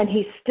 and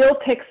he still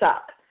picks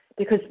up,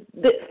 because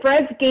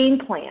Fred's game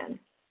plan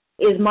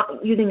is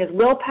using his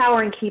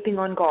willpower and keeping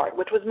on guard,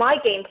 which was my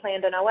game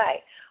plan in OA.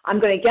 I'm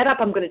going to get up,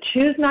 I'm going to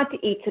choose not to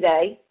eat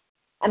today,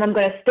 and I'm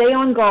going to stay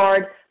on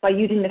guard by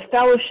using the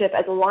fellowship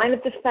as a line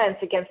of defense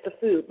against the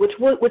food, which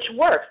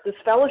works. This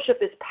fellowship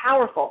is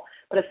powerful,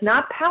 but it's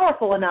not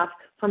powerful enough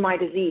for my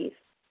disease.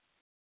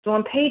 So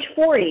on page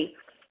 40,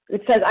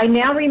 it says, I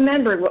now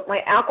remembered what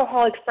my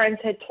alcoholic friends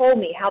had told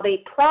me, how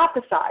they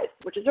prophesied,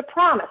 which is a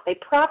promise. They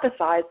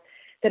prophesied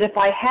that if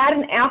I had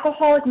an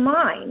alcoholic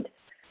mind,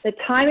 the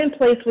time and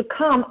place would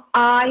come,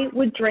 I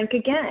would drink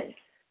again.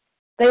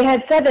 They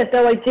had said that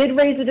though I did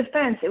raise a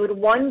defense, it would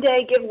one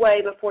day give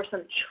way before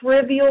some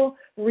trivial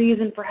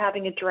reason for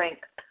having a drink.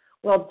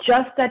 Well,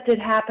 just that did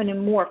happen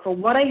and more. For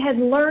what I had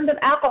learned of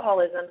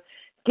alcoholism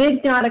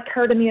did not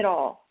occur to me at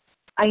all.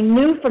 I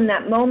knew from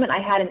that moment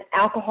I had an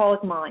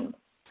alcoholic mind.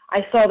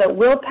 I saw that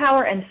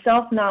willpower and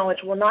self-knowledge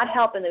will not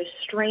help in those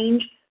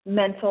strange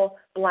mental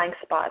blank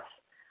spots.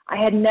 I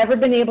had never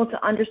been able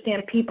to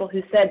understand people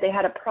who said they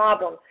had a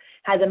problem,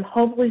 had them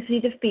hopelessly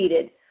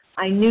defeated.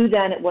 I knew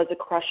then it was a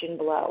crushing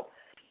blow.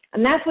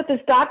 And that's what this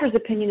doctor's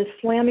opinion is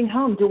slamming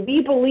home. Do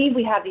we believe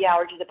we have the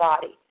allergy of the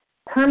body,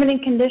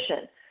 permanent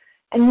condition?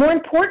 And more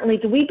importantly,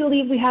 do we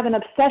believe we have an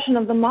obsession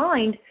of the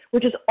mind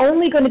which is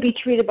only going to be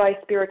treated by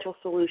a spiritual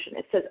solution.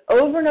 It says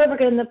over and over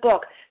again in the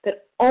book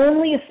that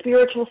only a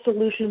spiritual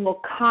solution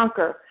will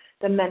conquer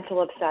the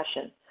mental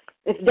obsession.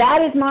 If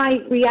that is my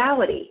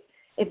reality,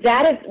 if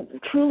that is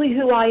truly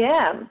who I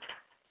am,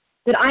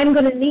 then I'm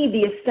going to need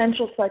the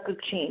essential cycle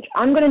of change.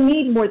 I'm going to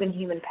need more than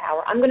human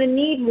power. I'm going to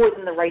need more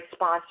than the right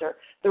sponsor,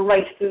 the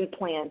right food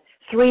plan,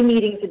 3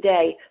 meetings a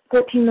day,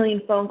 14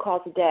 million phone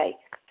calls a day.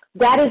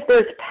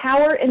 There's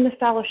power in the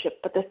fellowship,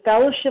 but the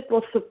fellowship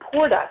will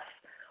support us.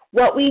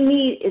 What we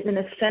need is an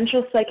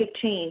essential psychic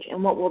change,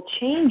 and what will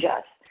change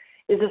us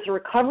is this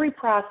recovery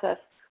process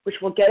which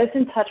will get us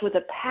in touch with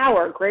a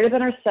power greater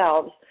than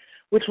ourselves,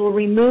 which will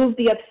remove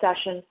the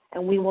obsession,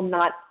 and we will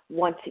not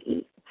want to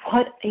eat.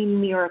 What a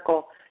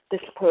miracle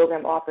this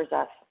program offers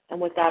us. And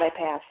with that, I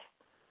pass.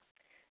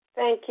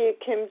 Thank you,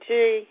 Kim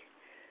G.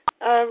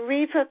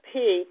 Reva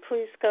P.,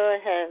 please go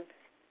ahead.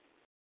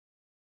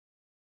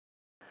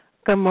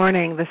 Good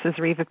morning. This is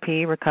Reva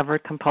P.,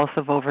 recovered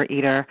compulsive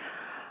overeater.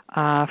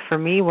 For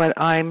me, what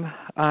I'm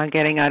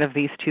getting out of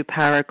these 2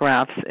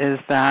 paragraphs is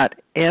that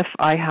if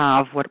I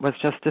have what was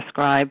just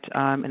described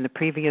in the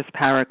previous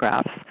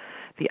paragraphs,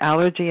 the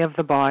allergy of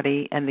the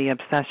body and the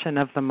obsession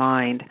of the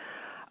mind,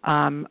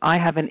 I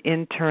have an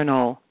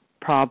internal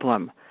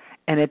problem.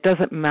 And it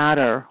doesn't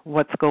matter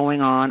what's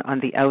going on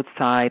the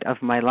outside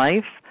of my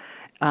life,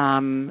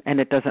 and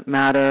it doesn't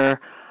matter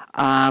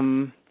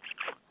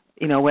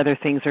whether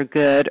things are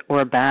good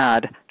or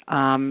bad.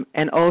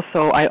 And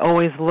also, I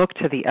always look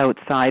to the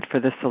outside for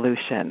the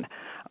solution,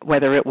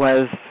 whether it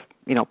was,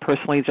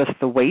 personally just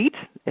the weight.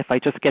 If I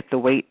just get the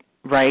weight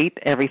right,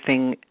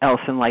 everything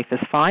else in life is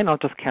fine. I'll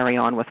just carry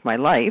on with my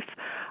life.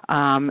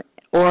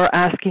 Or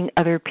asking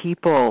other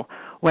people,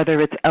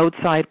 whether it's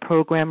outside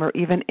program or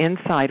even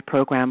inside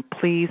program,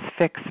 please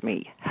fix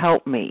me,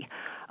 help me.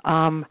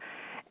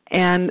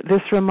 And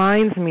this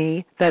reminds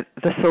me that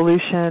the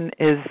solution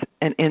is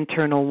an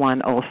internal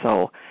one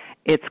also.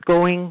 It's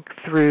going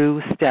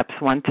through steps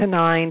 1 to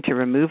 9 to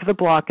remove the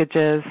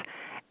blockages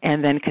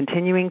and then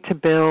continuing to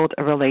build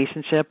a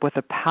relationship with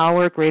a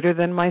power greater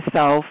than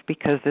myself,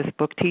 because this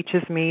book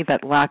teaches me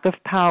that lack of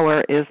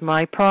power is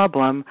my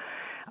problem,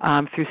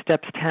 through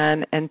steps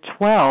 10 and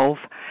 12.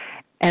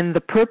 And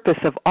the purpose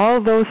of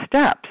all those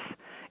steps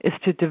is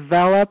to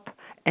develop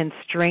and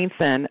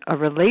strengthen a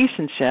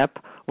relationship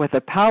with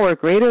a power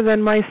greater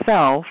than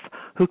myself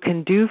who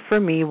can do for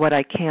me what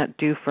I can't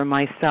do for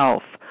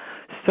myself.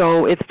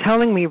 So it's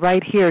telling me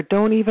right here,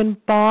 don't even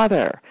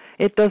bother.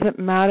 It doesn't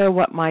matter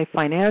what my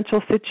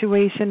financial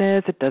situation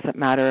is. It doesn't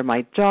matter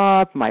my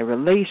job, my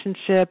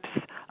relationships.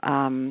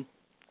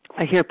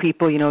 I hear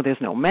people, there's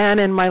no man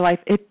in my life.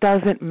 It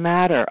doesn't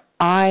matter.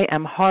 I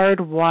am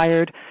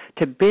hardwired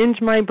to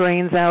binge my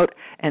brains out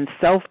and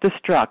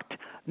self-destruct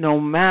no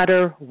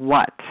matter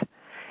what.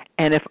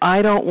 And if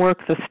I don't work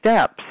the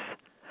steps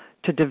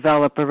to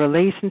develop a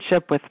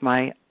relationship with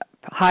my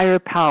higher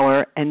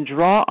power and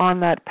draw on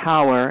that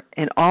power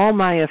in all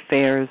my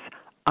affairs,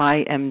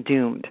 I am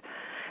doomed.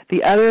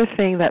 The other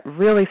thing that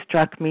really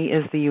struck me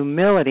is the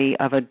humility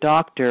of a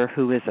doctor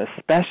who is a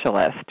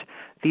specialist.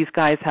 These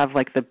guys have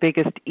like the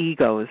biggest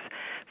egos.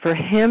 For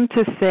him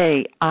to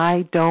say,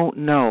 I don't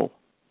know,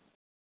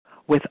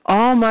 with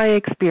all my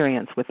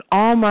experience, with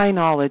all my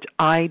knowledge,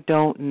 I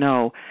don't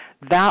know,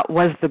 that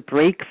was the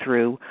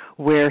breakthrough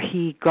where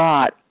he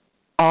got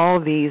all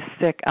these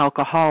sick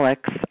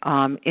alcoholics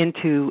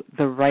into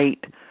the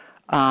right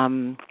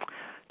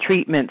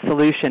treatment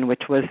solution,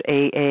 which was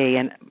AA.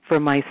 And for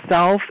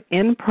myself,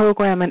 in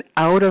program and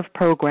out of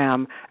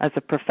program, as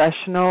a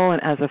professional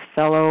and as a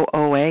fellow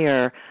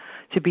OAer,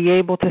 to be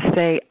able to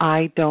say,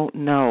 I don't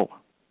know,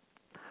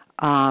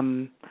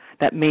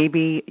 that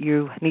maybe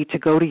you need to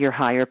go to your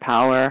higher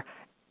power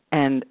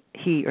and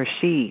he or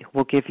she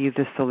will give you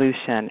the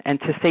solution. And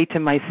to say to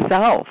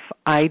myself,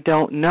 I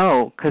don't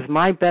know, because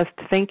my best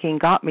thinking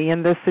got me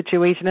in this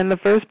situation in the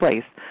first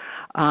place,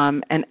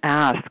 and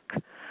ask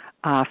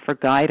for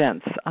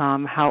guidance,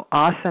 how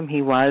awesome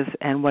he was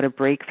and what a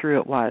breakthrough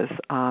it was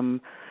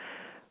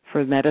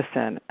for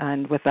medicine.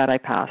 And with that, I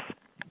pass.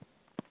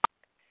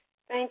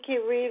 Thank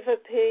you, Reva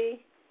P.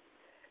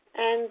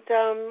 And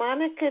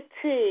Monica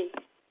T.,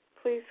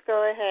 please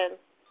go ahead.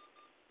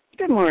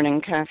 Good morning,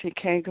 Kathy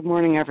K. Good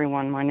morning,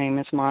 everyone. My name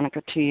is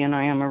Monica T., and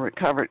I am a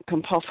recovered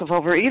compulsive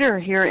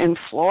overeater here in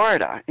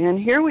Florida. And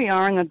here we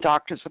are in the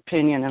doctor's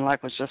opinion, and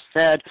like was just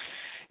said,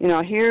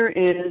 here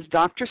is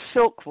Dr.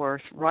 Silkworth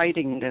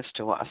writing this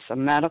to us, a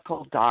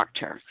medical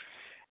doctor.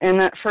 In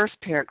that first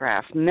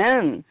paragraph,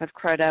 men have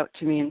cried out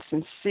to me in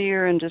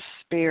sincere and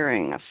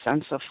despairing, a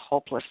sense of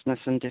hopelessness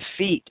and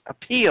defeat,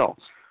 appeal.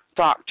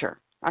 Doctor,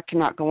 I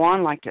cannot go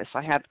on like this.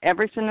 I have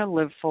everything to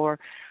live for.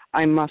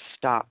 I must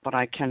stop, but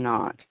I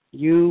cannot.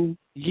 You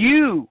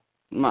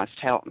must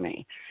help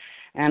me.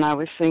 And I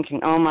was thinking,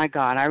 oh, my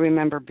God, I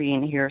remember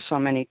being here so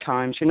many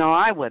times.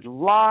 I would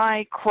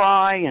lie,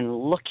 cry, and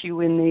look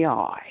you in the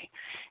eye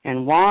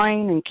and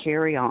whine and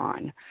carry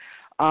on,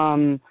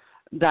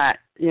 that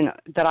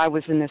I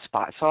was in this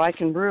spot. So I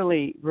can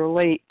really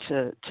relate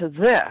to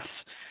this.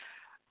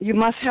 you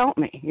must help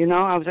me. You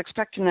know, I was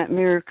expecting that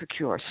miracle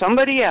cure.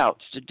 Somebody else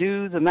to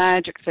do the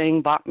magic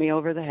thing, bop me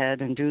over the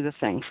head and do the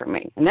thing for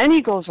me. And then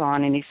he goes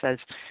on and he says,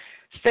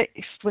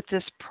 faced with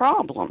this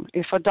problem,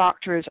 if a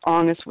doctor is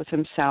honest with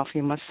himself,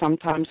 he must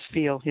sometimes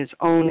feel his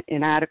own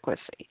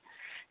inadequacy,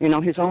 you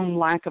know, his own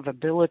lack of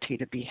ability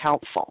to be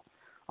helpful.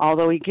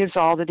 Although he gives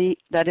all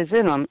that is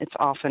in him, it's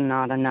often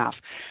not enough.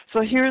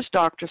 So here's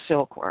Dr.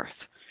 Silkworth.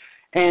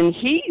 And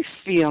he's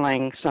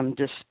feeling some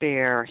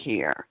despair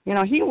here. You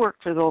know, he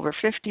worked with over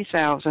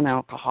 50,000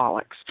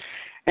 alcoholics,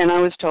 and I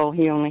was told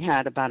he only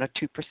had about a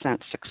 2%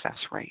 success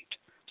rate.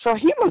 So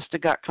he must have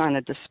got kind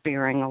of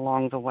despairing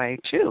along the way,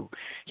 too.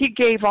 He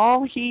gave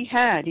all he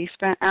had. He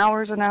spent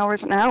hours and hours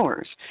and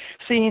hours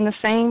seeing the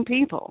same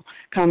people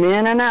come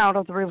in and out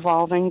of the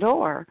revolving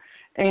door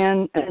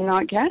and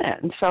not get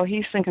it. And so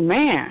he's thinking,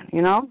 man,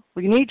 you know,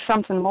 we need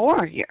something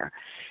more here.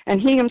 And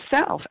he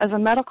himself, as a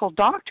medical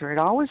doctor, it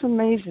always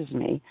amazes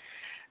me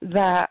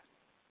that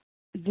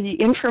the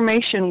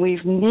information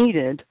we've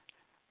needed,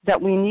 that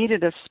we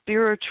needed a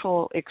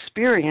spiritual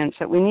experience,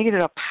 that we needed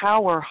a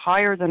power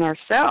higher than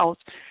ourselves,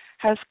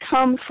 has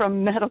come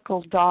from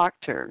medical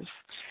doctors.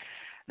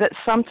 That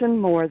something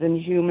more than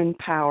human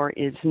power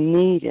is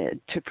needed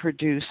to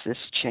produce this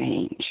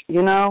change.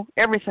 You know,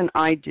 everything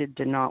I did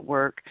not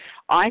work.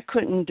 I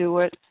couldn't do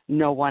it.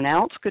 No one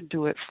else could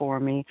do it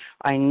for me.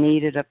 I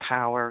needed a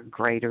power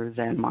greater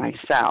than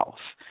myself.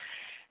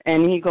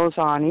 And he goes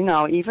on, you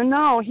know, even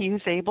though he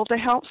was able to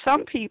help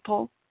some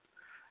people,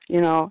 you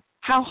know,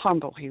 how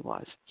humble he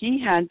was. He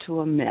had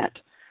to admit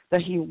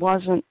that he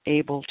wasn't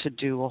able to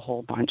do a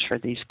whole bunch for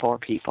these poor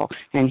people,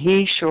 and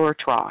he sure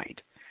tried.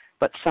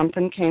 But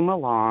something came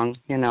along,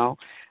 you know,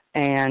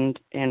 and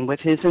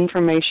with his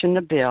information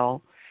to Bill,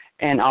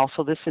 and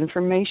also this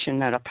information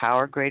that a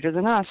power greater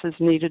than us is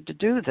needed to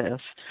do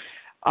this,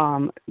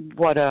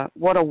 what a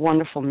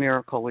wonderful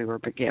miracle we were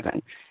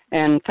given.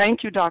 And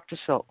thank you, Dr.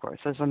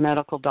 Silkworth, as a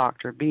medical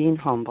doctor, being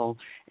humble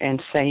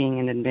and saying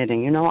and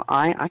admitting, you know,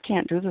 I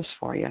can't do this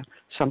for you.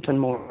 Something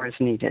more is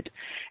needed.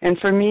 And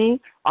for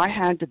me, I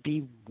had to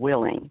be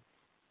willing.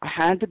 I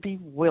had to be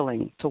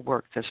willing to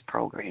work this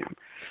program.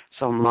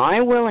 So my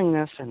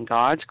willingness and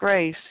God's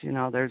grace, you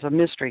know, there's a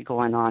mystery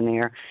going on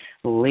there,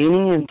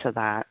 leaning into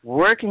that,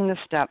 working the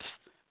steps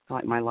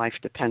like my life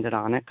depended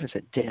on it, because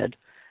it did.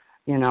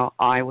 You know,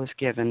 I was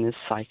given this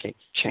psychic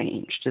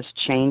change, this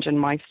change in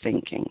my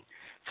thinking.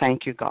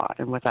 Thank you, God.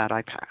 And with that,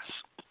 I pass.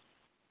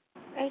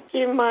 Thank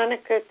you,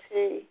 Monica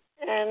T.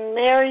 And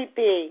Mary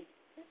B.,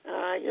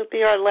 you'll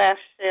be our last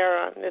share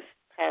on this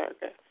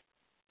paragraph.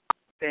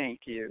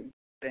 Thank you.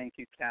 Thank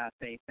you,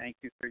 Kathy. Thank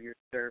you for your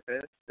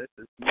service. This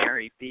is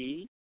Mary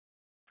B.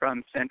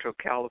 from Central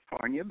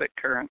California, but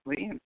currently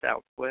in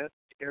Southwest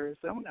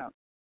Arizona.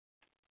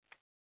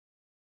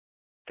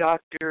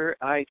 Doctor,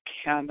 I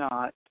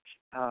cannot,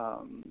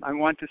 I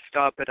want to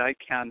stop, but I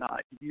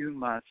cannot. You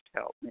must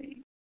help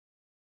me.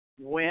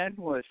 When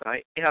was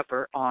I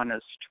ever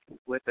honest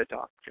with a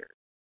doctor?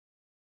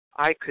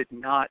 I could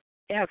not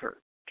ever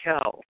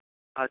tell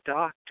a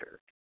doctor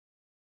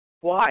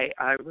why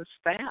I was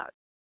fat.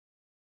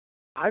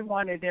 I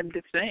wanted him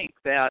to think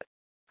that,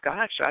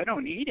 gosh, I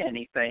don't eat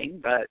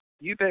anything, but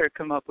you better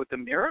come up with a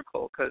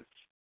miracle because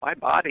my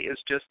body is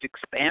just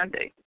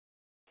expanding.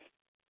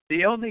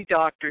 The only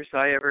doctors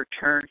I ever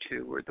turned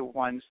to were the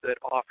ones that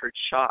offered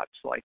shots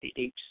like the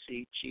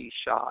HCG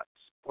shots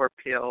or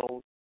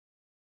pills.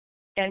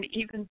 And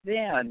even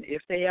then,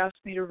 if they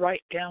asked me to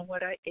write down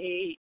what I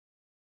ate,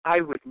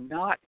 I would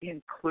not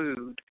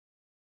include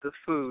the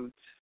foods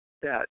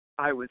that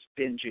I was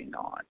binging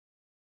on.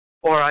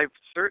 Or I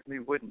certainly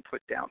wouldn't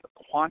put down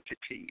the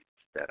quantities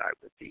that I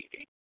was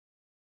eating.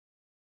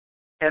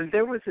 And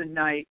there was a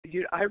night,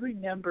 I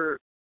remember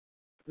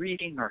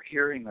reading or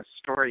hearing a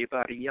story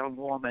about a young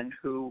woman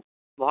who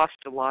lost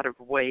a lot of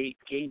weight,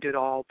 gained it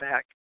all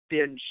back,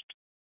 binged,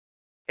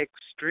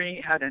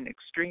 had an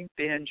extreme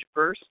binge,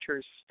 burst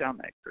her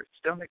stomach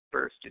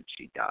burst and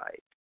she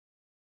died.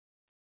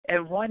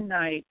 And one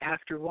night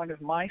after one of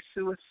my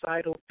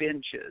suicidal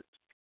binges,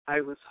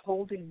 I was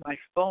holding my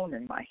phone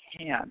in my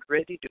hand,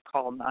 ready to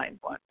call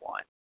 911.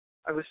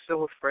 I was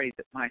so afraid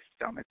that my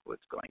stomach was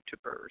going to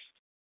burst.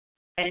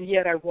 And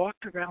yet I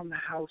walked around the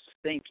house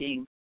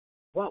thinking,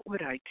 what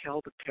would I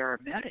tell the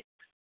paramedics?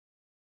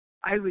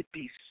 I would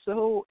be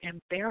so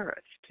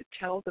embarrassed to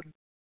tell the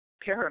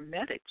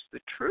paramedics the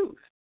truth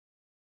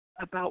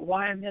about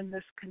why I'm in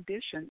this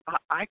condition.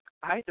 I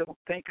don't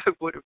think I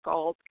would have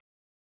called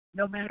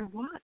no matter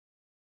what.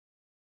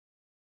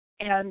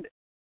 And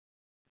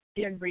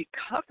in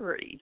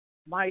recovery,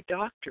 my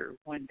doctor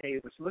one day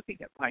was looking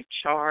at my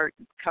chart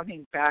and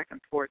coming back and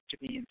forth to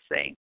me and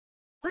saying,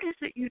 what is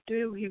it you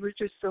do? He was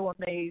just so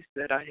amazed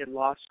that I had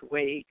lost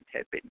weight and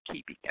had been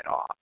keeping it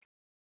off.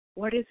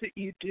 What is it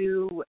you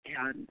do?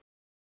 And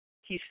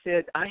he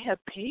said, I have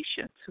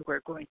patients who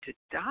are going to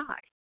die,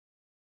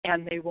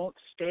 and they won't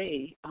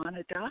stay on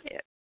a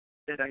diet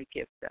that I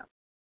give them.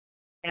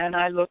 And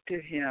I looked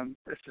at him.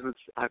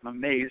 I'm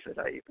amazed that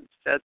I even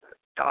said this.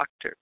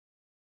 Doctor,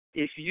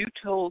 if you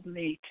told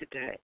me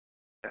today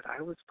that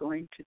I was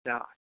going to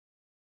die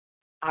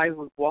I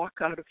would walk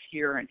out of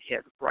here and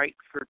head right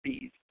for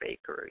B's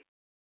Bakery.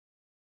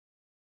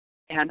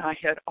 And I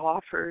had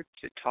offered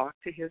to talk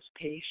to his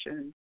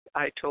patients.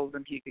 I told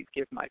him he could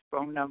give my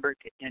phone number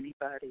to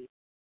anybody.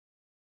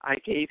 I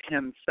gave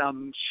him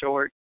some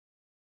short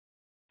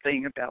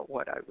thing about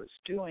what I was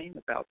doing,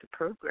 about the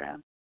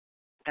program,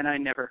 and I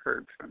never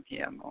heard from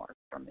him or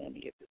from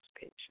any of his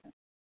patients.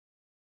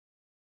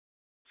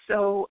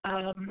 So,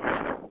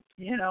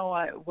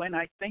 when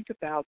I think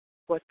about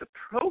what the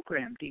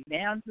program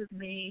demands of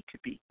me, to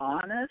be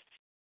honest,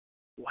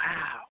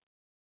 wow.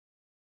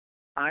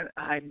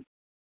 I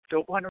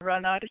don't want to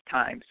run out of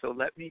time, so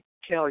let me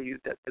tell you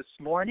that this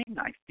morning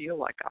I feel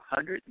like a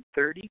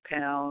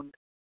 130-pound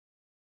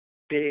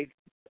big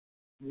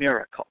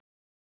miracle.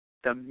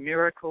 The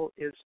miracle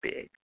is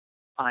big.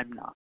 I'm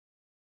not.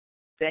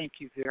 Thank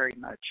you very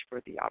much for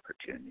the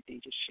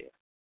opportunity to share.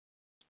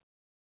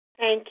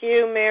 Thank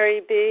you,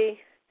 Mary B.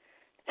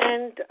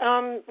 And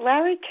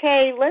Larry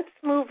K., let's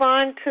move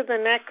on to the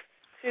next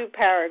two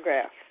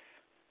paragraphs.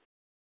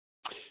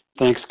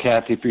 Thanks,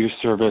 Kathy, for your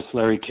service.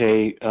 Larry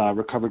K.,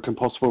 recovered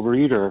compulsive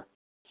overeater.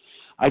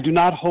 I do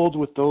not hold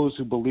with those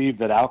who believe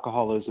that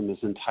alcoholism is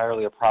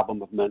entirely a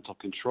problem of mental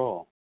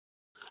control.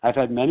 I've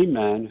had many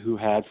men who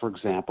had, for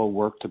example,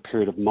 worked a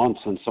period of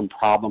months on some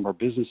problem or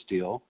business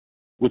deal,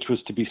 which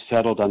was to be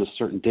settled on a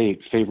certain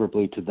date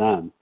favorably to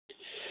them.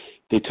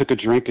 They took a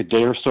drink a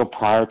day or so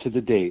prior to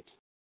the date,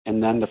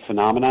 and then the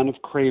phenomenon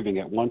of craving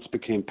at once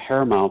became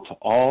paramount to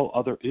all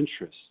other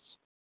interests,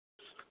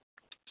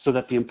 so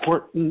that the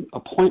important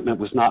appointment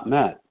was not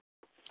met.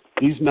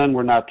 These men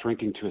were not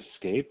drinking to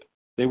escape.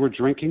 They were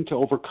drinking to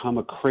overcome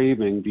a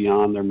craving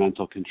beyond their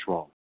mental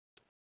control.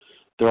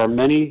 There are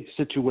many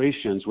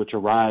situations which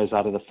arise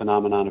out of the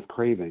phenomenon of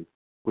craving,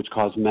 which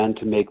cause men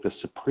to make the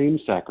supreme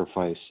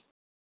sacrifice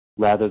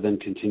rather than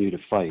continue to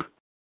fight.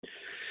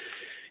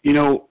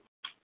 You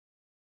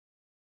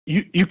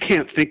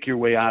can't think your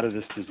way out of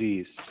this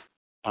disease.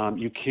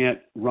 You can't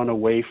run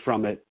away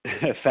from it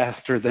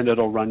faster than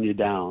it'll run you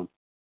down.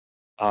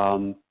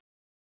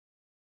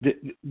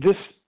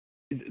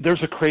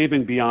 There's a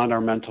craving beyond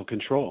our mental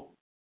control.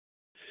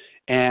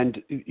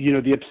 And,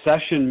 the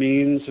obsession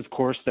means, of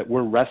course, that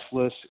we're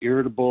restless,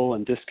 irritable,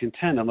 and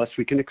discontent unless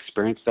we can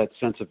experience that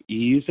sense of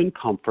ease and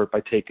comfort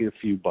by taking a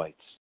few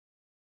bites.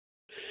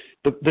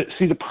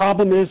 The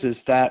problem is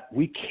that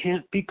we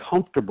can't be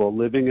comfortable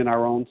living in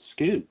our own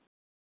skin.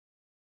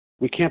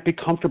 We can't be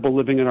comfortable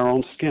living in our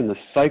own skin. The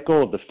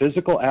cycle of the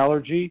physical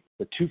allergy,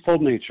 the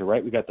twofold nature,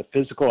 right? We got the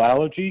physical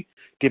allergy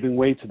giving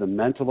way to the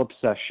mental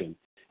obsession,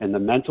 and the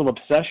mental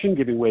obsession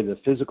giving way to the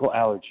physical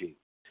allergy,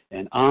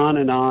 and on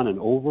and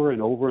over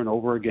and over and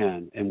over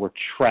again. And we're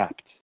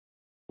trapped.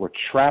 We're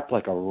trapped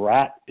like a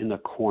rat in the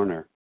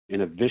corner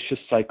in a vicious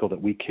cycle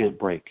that we can't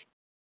break.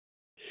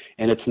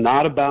 And it's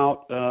not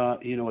about,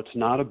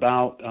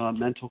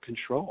 mental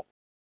control.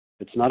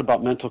 It's not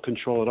about mental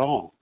control at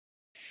all.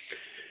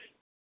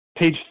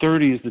 Page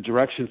 30 is the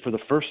direction for the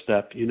first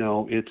step.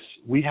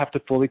 We have to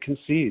fully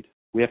concede.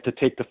 We have to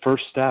take the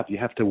first step. You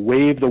have to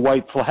wave the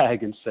white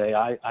flag and say,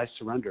 I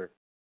surrender.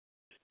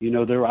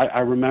 I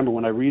remember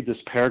when I read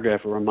this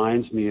paragraph, it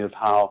reminds me of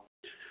how,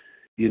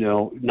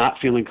 not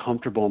feeling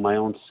comfortable in my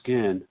own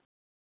skin,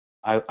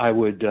 I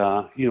would,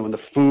 and the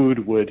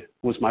food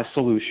was my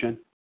solution.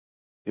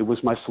 It was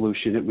my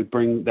solution. It would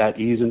bring that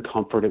ease and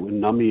comfort. It would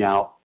numb me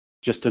out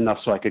just enough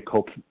so I could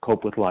cope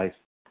with life.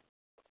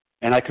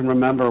 And I can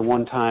remember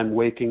one time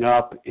waking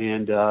up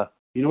and,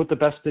 what the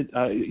best,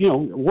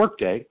 work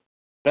day,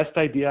 best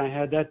idea I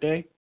had that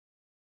day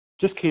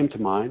just came to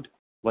mind,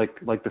 like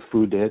the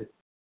food did.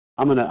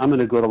 I'm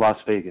gonna go to Las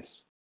Vegas.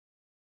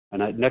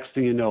 And next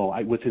thing you know,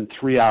 within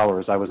 3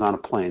 hours, I was on a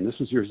plane. This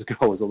was years ago.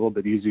 It was a little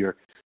bit easier.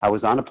 I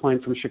was on a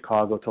plane from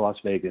Chicago to Las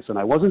Vegas, and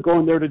I wasn't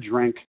going there to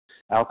drink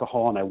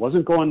alcohol, and I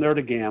wasn't going there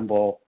to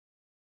gamble.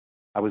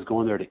 I was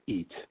going there to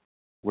eat,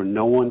 where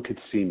no one could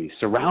see me,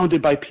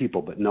 surrounded by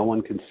people, but no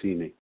one could see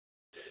me.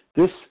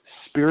 This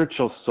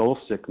spiritual soul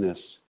sickness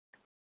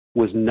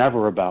was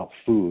never about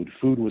food.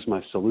 Food was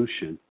my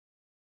solution.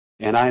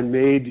 And I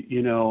made,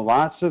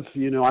 lots of,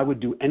 I would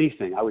do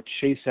anything. I would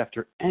chase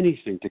after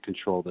anything to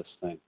control this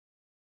thing.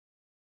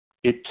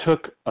 It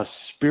took a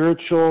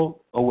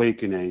spiritual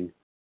awakening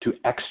to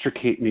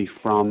extricate me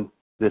from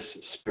this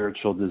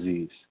spiritual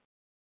disease.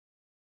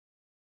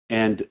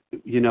 And,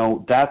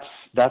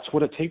 that's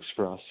what it takes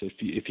for us.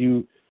 If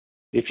you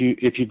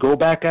go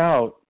back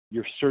out,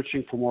 you're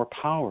searching for more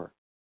power.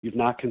 You've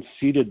not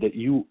conceded that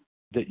you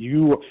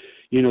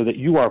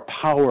are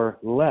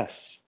powerless.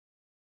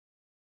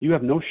 You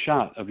have no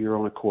shot of your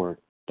own accord.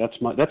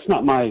 That's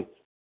not my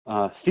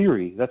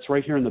theory. That's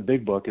right here in the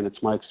big book, and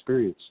it's my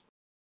experience.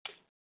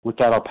 With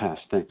that, I'll pass.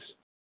 Thanks.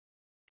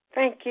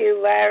 Thank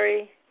you,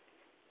 Larry.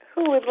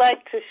 Who would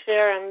like to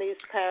share on these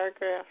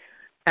paragraphs?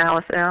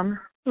 Alice M.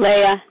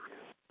 Leah.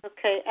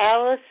 Okay,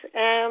 Alice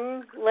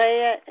M.,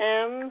 Leah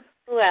M.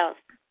 Who else?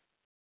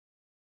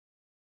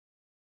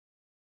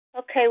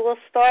 Okay, we'll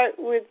start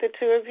with the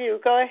two of you.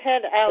 Go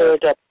ahead, Alice.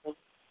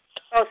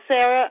 Oh,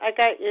 Sarah, I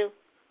got you.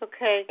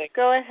 Okay,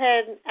 go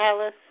ahead,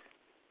 Alice.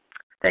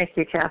 Thank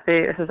you,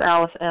 Kathy. This is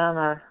Alice M.,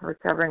 a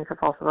recovering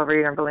compulsive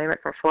overeater and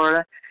bulimic from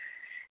Florida.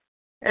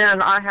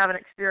 And I have an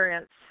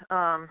experience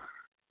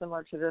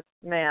similar to this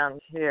man's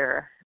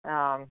here.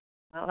 I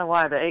don't know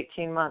why, but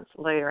 18 months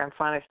later, I'm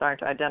finally starting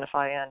to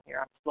identify in here.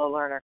 I'm a slow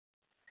learner.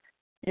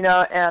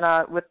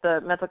 And with the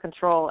mental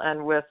control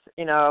and with,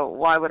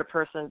 why would a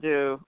person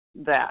do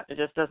that? It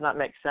just does not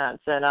make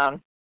sense.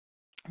 And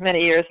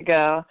many years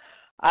ago,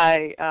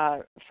 I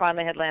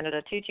finally had landed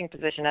a teaching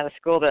position at a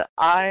school that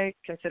I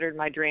considered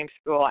my dream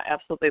school. I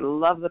absolutely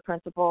loved the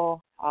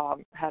principal.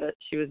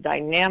 She was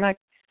dynamic.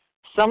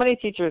 So many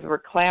teachers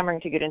were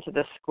clamoring to get into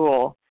this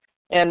school.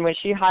 And when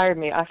she hired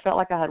me, I felt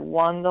like I had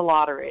won the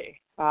lottery.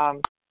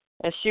 And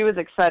she was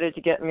excited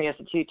to get me as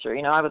a teacher.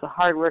 I was a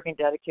hardworking,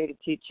 dedicated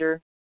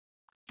teacher.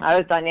 I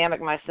was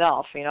dynamic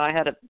myself. I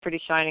had a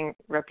pretty shining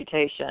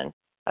reputation.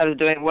 I was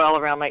doing well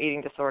around my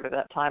eating disorder at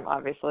that time,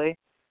 obviously.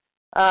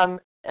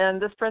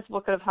 And this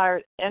principal could have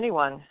hired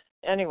anyone,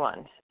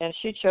 and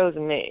she chose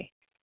me.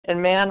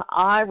 And, man,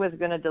 I was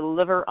going to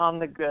deliver on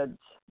the goods.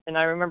 And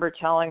I remember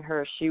telling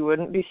her she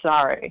wouldn't be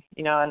sorry,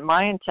 and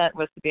my intent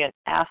was to be an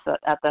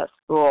asset at that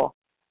school.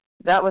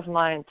 That was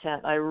my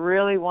intent. I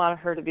really wanted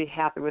her to be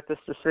happy with this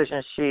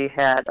decision she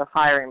had of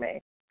hiring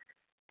me.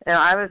 And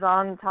I was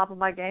on top of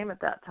my game at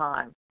that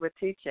time with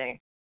teaching.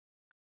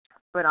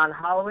 But on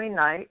Halloween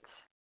night,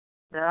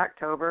 that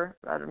October,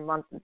 about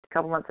a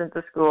couple months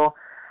into school,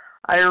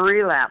 I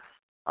relapsed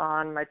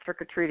on my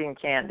trick-or-treating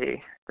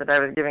candy that I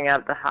was giving out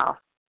at the house.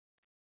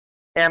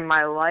 And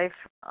my life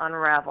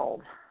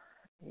unraveled.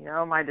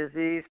 My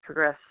disease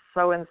progressed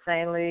so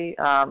insanely.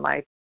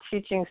 My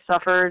teaching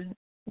suffered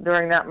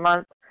during that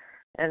month,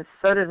 and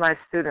so did my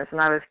students, and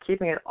I was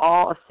keeping it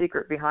all a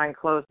secret behind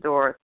closed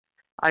doors.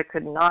 I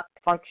could not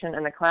function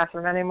in the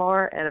classroom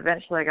anymore, and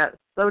eventually I got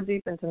so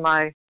deep into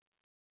my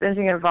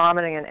binging and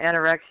vomiting and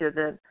anorexia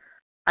that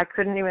I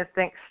couldn't even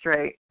think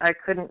straight. I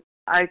could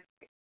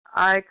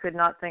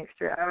not think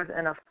straight. I was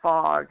in a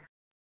fog.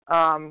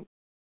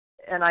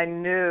 And I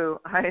knew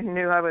I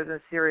was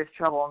in serious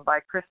trouble. And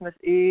by Christmas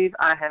Eve,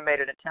 I had made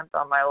an attempt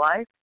on my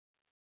life.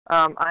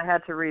 I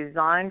had to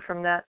resign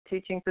from that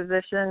teaching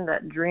position,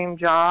 that dream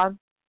job,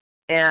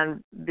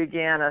 and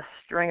began a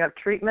string of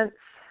treatments,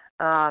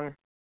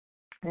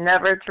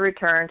 never to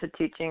return to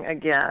teaching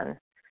again.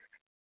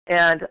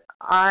 And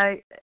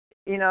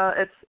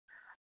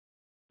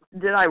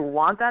did I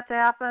want that to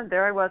happen?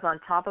 There I was on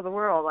top of the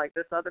world like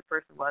this other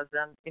person was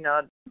in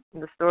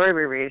the story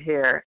we read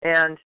here.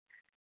 And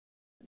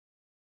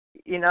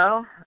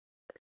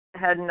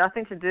had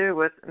nothing to do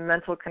with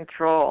mental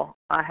control.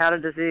 I had a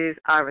disease.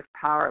 I was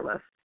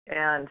powerless.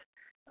 And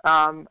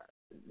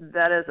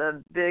that is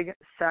a big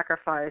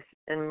sacrifice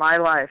in my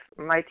life,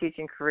 my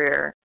teaching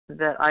career,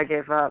 that I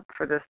gave up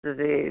for this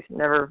disease,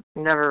 never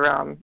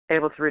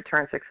able to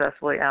return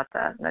successfully at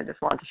that. And I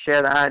just wanted to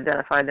share that. I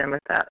identified them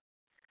with that.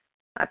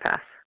 I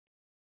pass.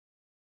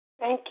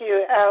 Thank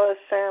you, Alice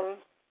M.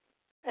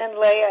 And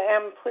Leah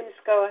M., please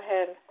go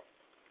ahead.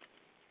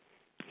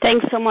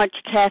 Thanks so much,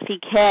 Kathy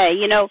K.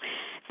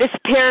 This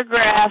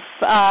paragraph,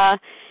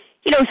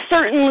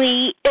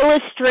 certainly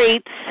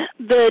illustrates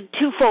the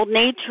twofold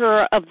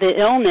nature of the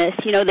illness.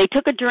 They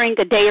took a drink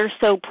a day or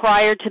so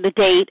prior to the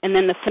date, and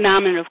then the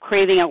phenomenon of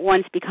craving at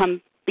once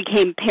became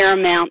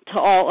paramount to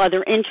all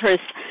other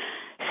interests.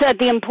 Said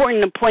the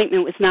important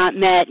appointment was not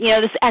met.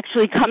 This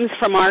actually comes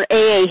from our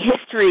AA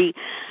history.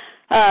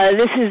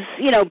 This is,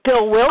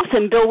 Bill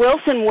Wilson. Bill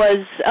Wilson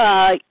was,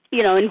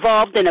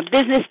 involved in a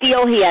business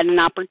deal. He had an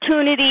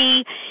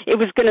opportunity. It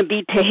was going to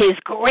be to his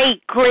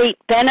great, great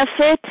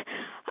benefit.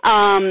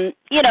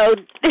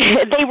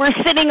 They were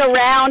sitting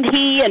around,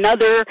 he and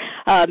other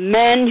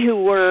men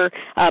who were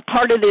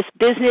part of this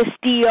business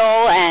deal,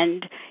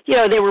 and,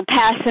 they were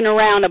passing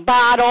around a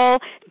bottle.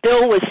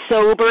 Bill was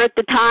sober at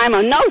the time.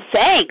 Oh, no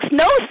thanks,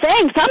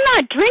 I'm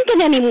not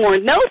drinking anymore.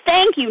 No,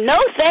 thank you.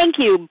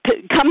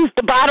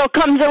 The bottle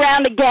comes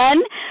around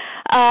again,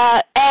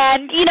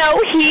 and,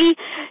 he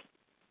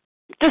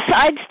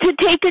decides to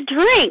take a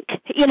drink,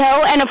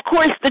 and of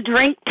course the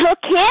drink took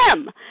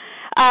him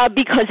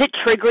because it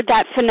triggered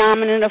that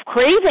phenomenon of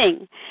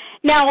craving.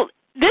 Now,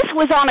 this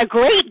was on a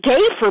great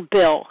day for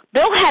Bill.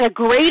 Bill had a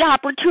great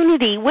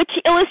opportunity, which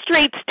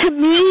illustrates to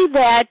me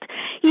that,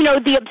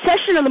 the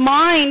obsession of the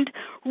mind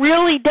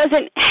really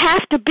doesn't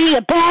have to be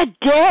a bad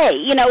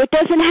day. It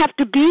doesn't have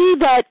to be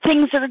that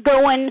things are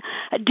going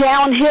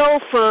downhill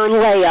for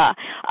Leah.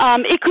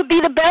 It could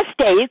be the best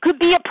day. It could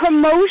be a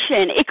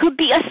promotion. It could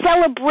be a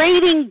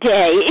celebrating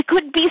day. It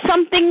could be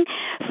something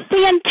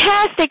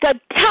fantastic, a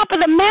top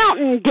of the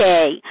mountain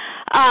day.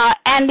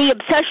 And the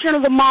obsession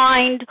of the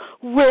mind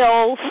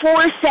will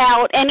force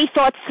out any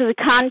thoughts to the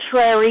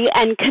contrary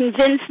and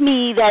convince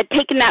me that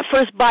taking that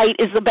first bite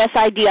is the best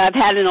idea I've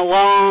had in a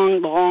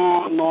long,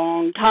 long,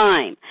 long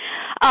time.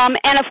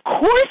 And, of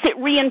course, it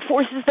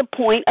reinforces the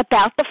point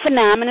about the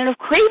phenomenon of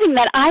craving,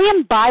 that I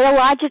am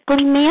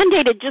biologically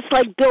mandated, just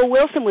like Bill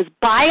Wilson was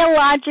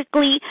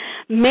biologically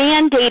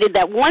mandated,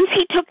 that once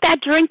he took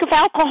that drink of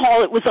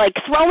alcohol, it was like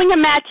throwing a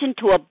match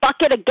into a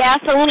bucket of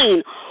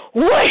gasoline.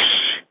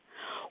 Whoosh!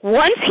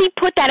 Once he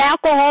put that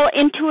alcohol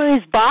into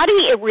his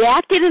body, it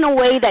reacted in a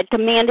way that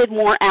demanded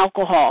more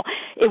alcohol.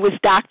 It was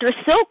Dr.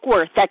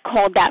 Silkworth that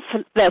called that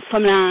the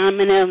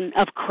phenomenon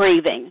of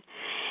craving.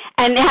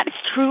 And that's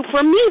true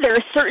for me. There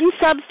are certain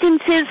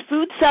substances,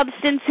 food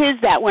substances,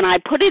 that when I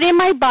put it in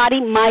my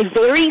body, my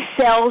very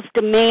cells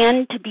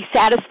demand to be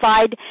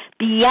satisfied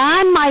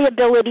beyond my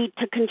ability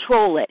to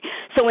control it.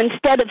 So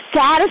instead of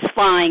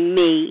satisfying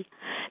me,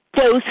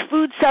 those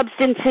food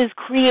substances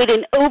create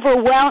an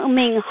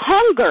overwhelming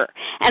hunger,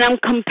 and I'm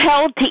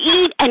compelled to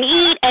eat and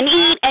eat and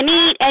eat and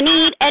eat and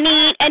eat and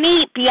eat and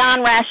eat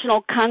beyond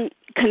rational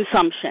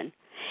consumption.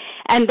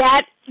 And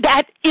that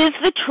is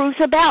the truth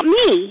about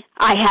me.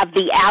 I have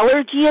the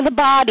allergy of the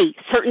body.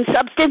 Certain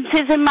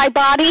substances in my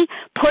body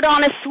put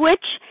on a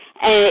switch,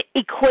 and it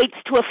equates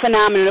to a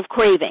phenomenon of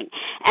craving.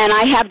 And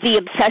I have the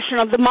obsession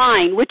of the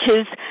mind, which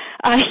is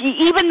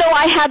even though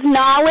I have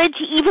knowledge,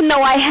 even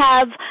though I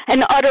have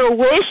an utter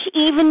wish,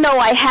 even though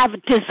I have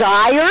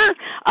desire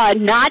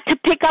not to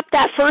pick up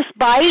that first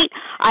bite,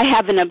 I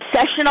have an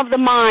obsession of the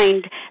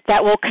mind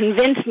that will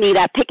convince me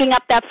that picking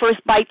up that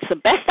first bite's the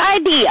best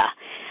idea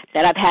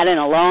that I've had in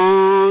a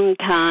long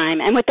time.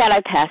 And with that, I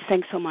pass.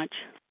 Thanks so much.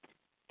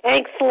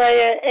 Thanks,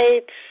 Leah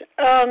H.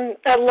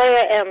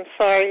 Leah M.,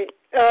 sorry.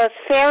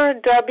 Sarah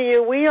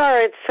W., we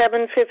are at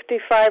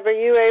 7:55. Are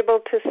you able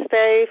to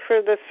stay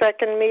for the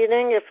second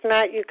meeting? If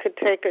not, you could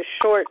take a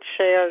short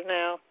share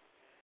now.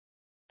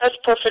 That's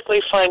perfectly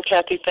fine,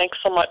 Kathy. Thanks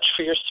so much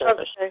for your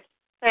service. Okay.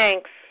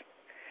 Thanks.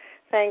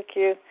 Thank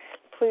you.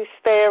 Please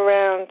stay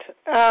around.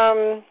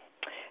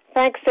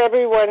 Thanks,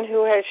 everyone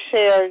who has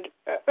shared.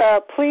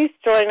 Please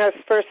join us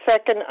for a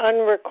second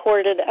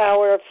unrecorded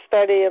hour of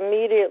study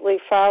immediately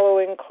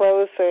following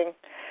closing.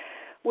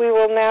 We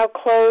will now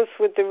close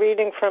with the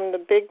reading from the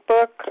Big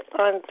Book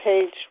on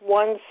page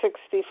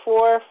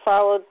 164,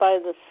 followed by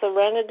the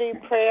Serenity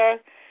Prayer,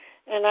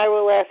 and I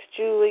will ask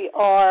Julie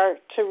R.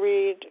 to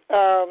read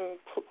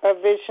A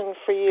Vision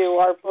for You.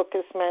 Our book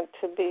is meant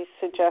to be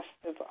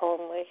suggestive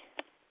only.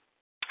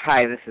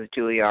 Hi, this is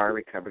Julie R.,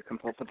 recovered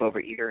compulsive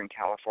overeater in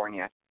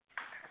California.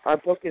 Our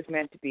book is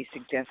meant to be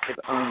suggestive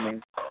only.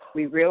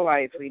 We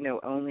realize we know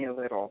only a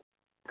little.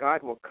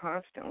 God will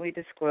constantly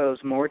disclose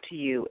more to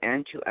you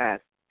and to us.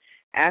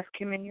 Ask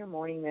him in your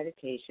morning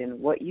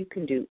meditation what you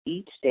can do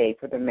each day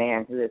for the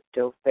man who is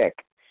still sick.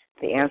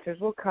 The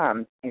answers will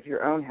come if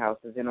your own house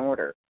is in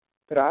order.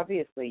 But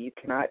obviously you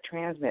cannot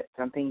transmit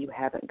something you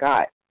haven't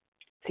got.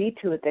 See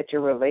to it that your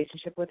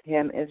relationship with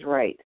him is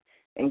right,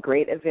 and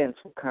great events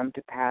will come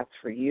to pass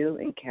for you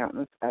and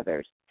countless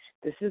others.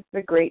 This is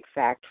the great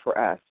fact for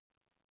us.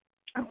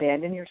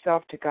 Abandon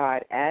yourself to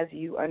God as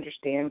you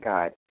understand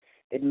God.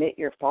 Admit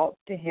your faults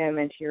to him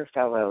and to your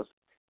fellows.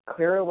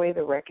 Clear away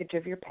the wreckage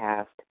of your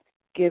past.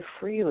 Give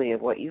freely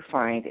of what you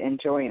find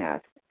and join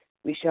us.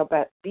 We shall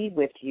be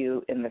with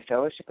you in the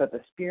fellowship of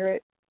the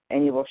Spirit,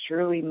 and you will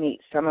surely meet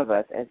some of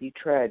us as you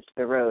trudge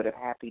the road of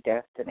happy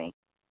destiny.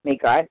 May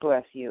God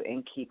bless you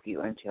and keep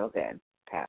you until then.